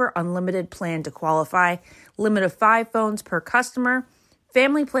Silver Unlimited plan to qualify. Limit of 5 phones per customer.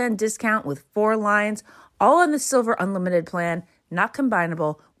 Family plan discount with 4 lines. All on the Silver Unlimited plan. Not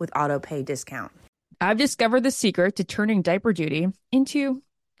combinable with auto pay discount. I've discovered the secret to turning diaper duty into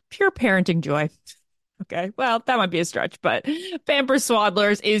pure parenting joy. Okay, well, that might be a stretch, but Pampers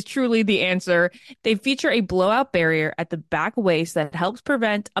Swaddlers is truly the answer. They feature a blowout barrier at the back waist that helps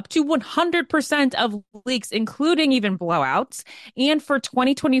prevent up to 100% of leaks, including even blowouts. And for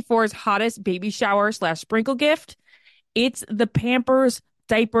 2024's hottest baby shower / sprinkle gift, it's the Pampers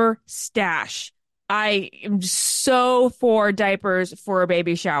Diaper Stash. I am so for diapers for a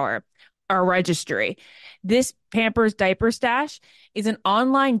baby shower. Our registry. This Pampers Diaper Stash is an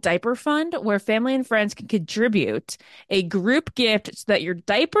online diaper fund where family and friends can contribute a group gift so that your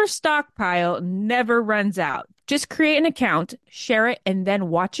diaper stockpile never runs out. Just create an account, share it, and then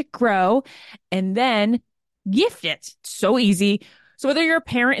watch it grow, and then gift it. So easy. So whether you're a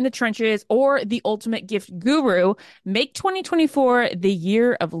parent in the trenches or the ultimate gift guru, make 2024 the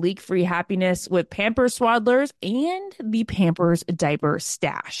year of leak-free happiness with Pampers Swaddlers and the Pampers Diaper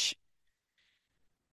Stash.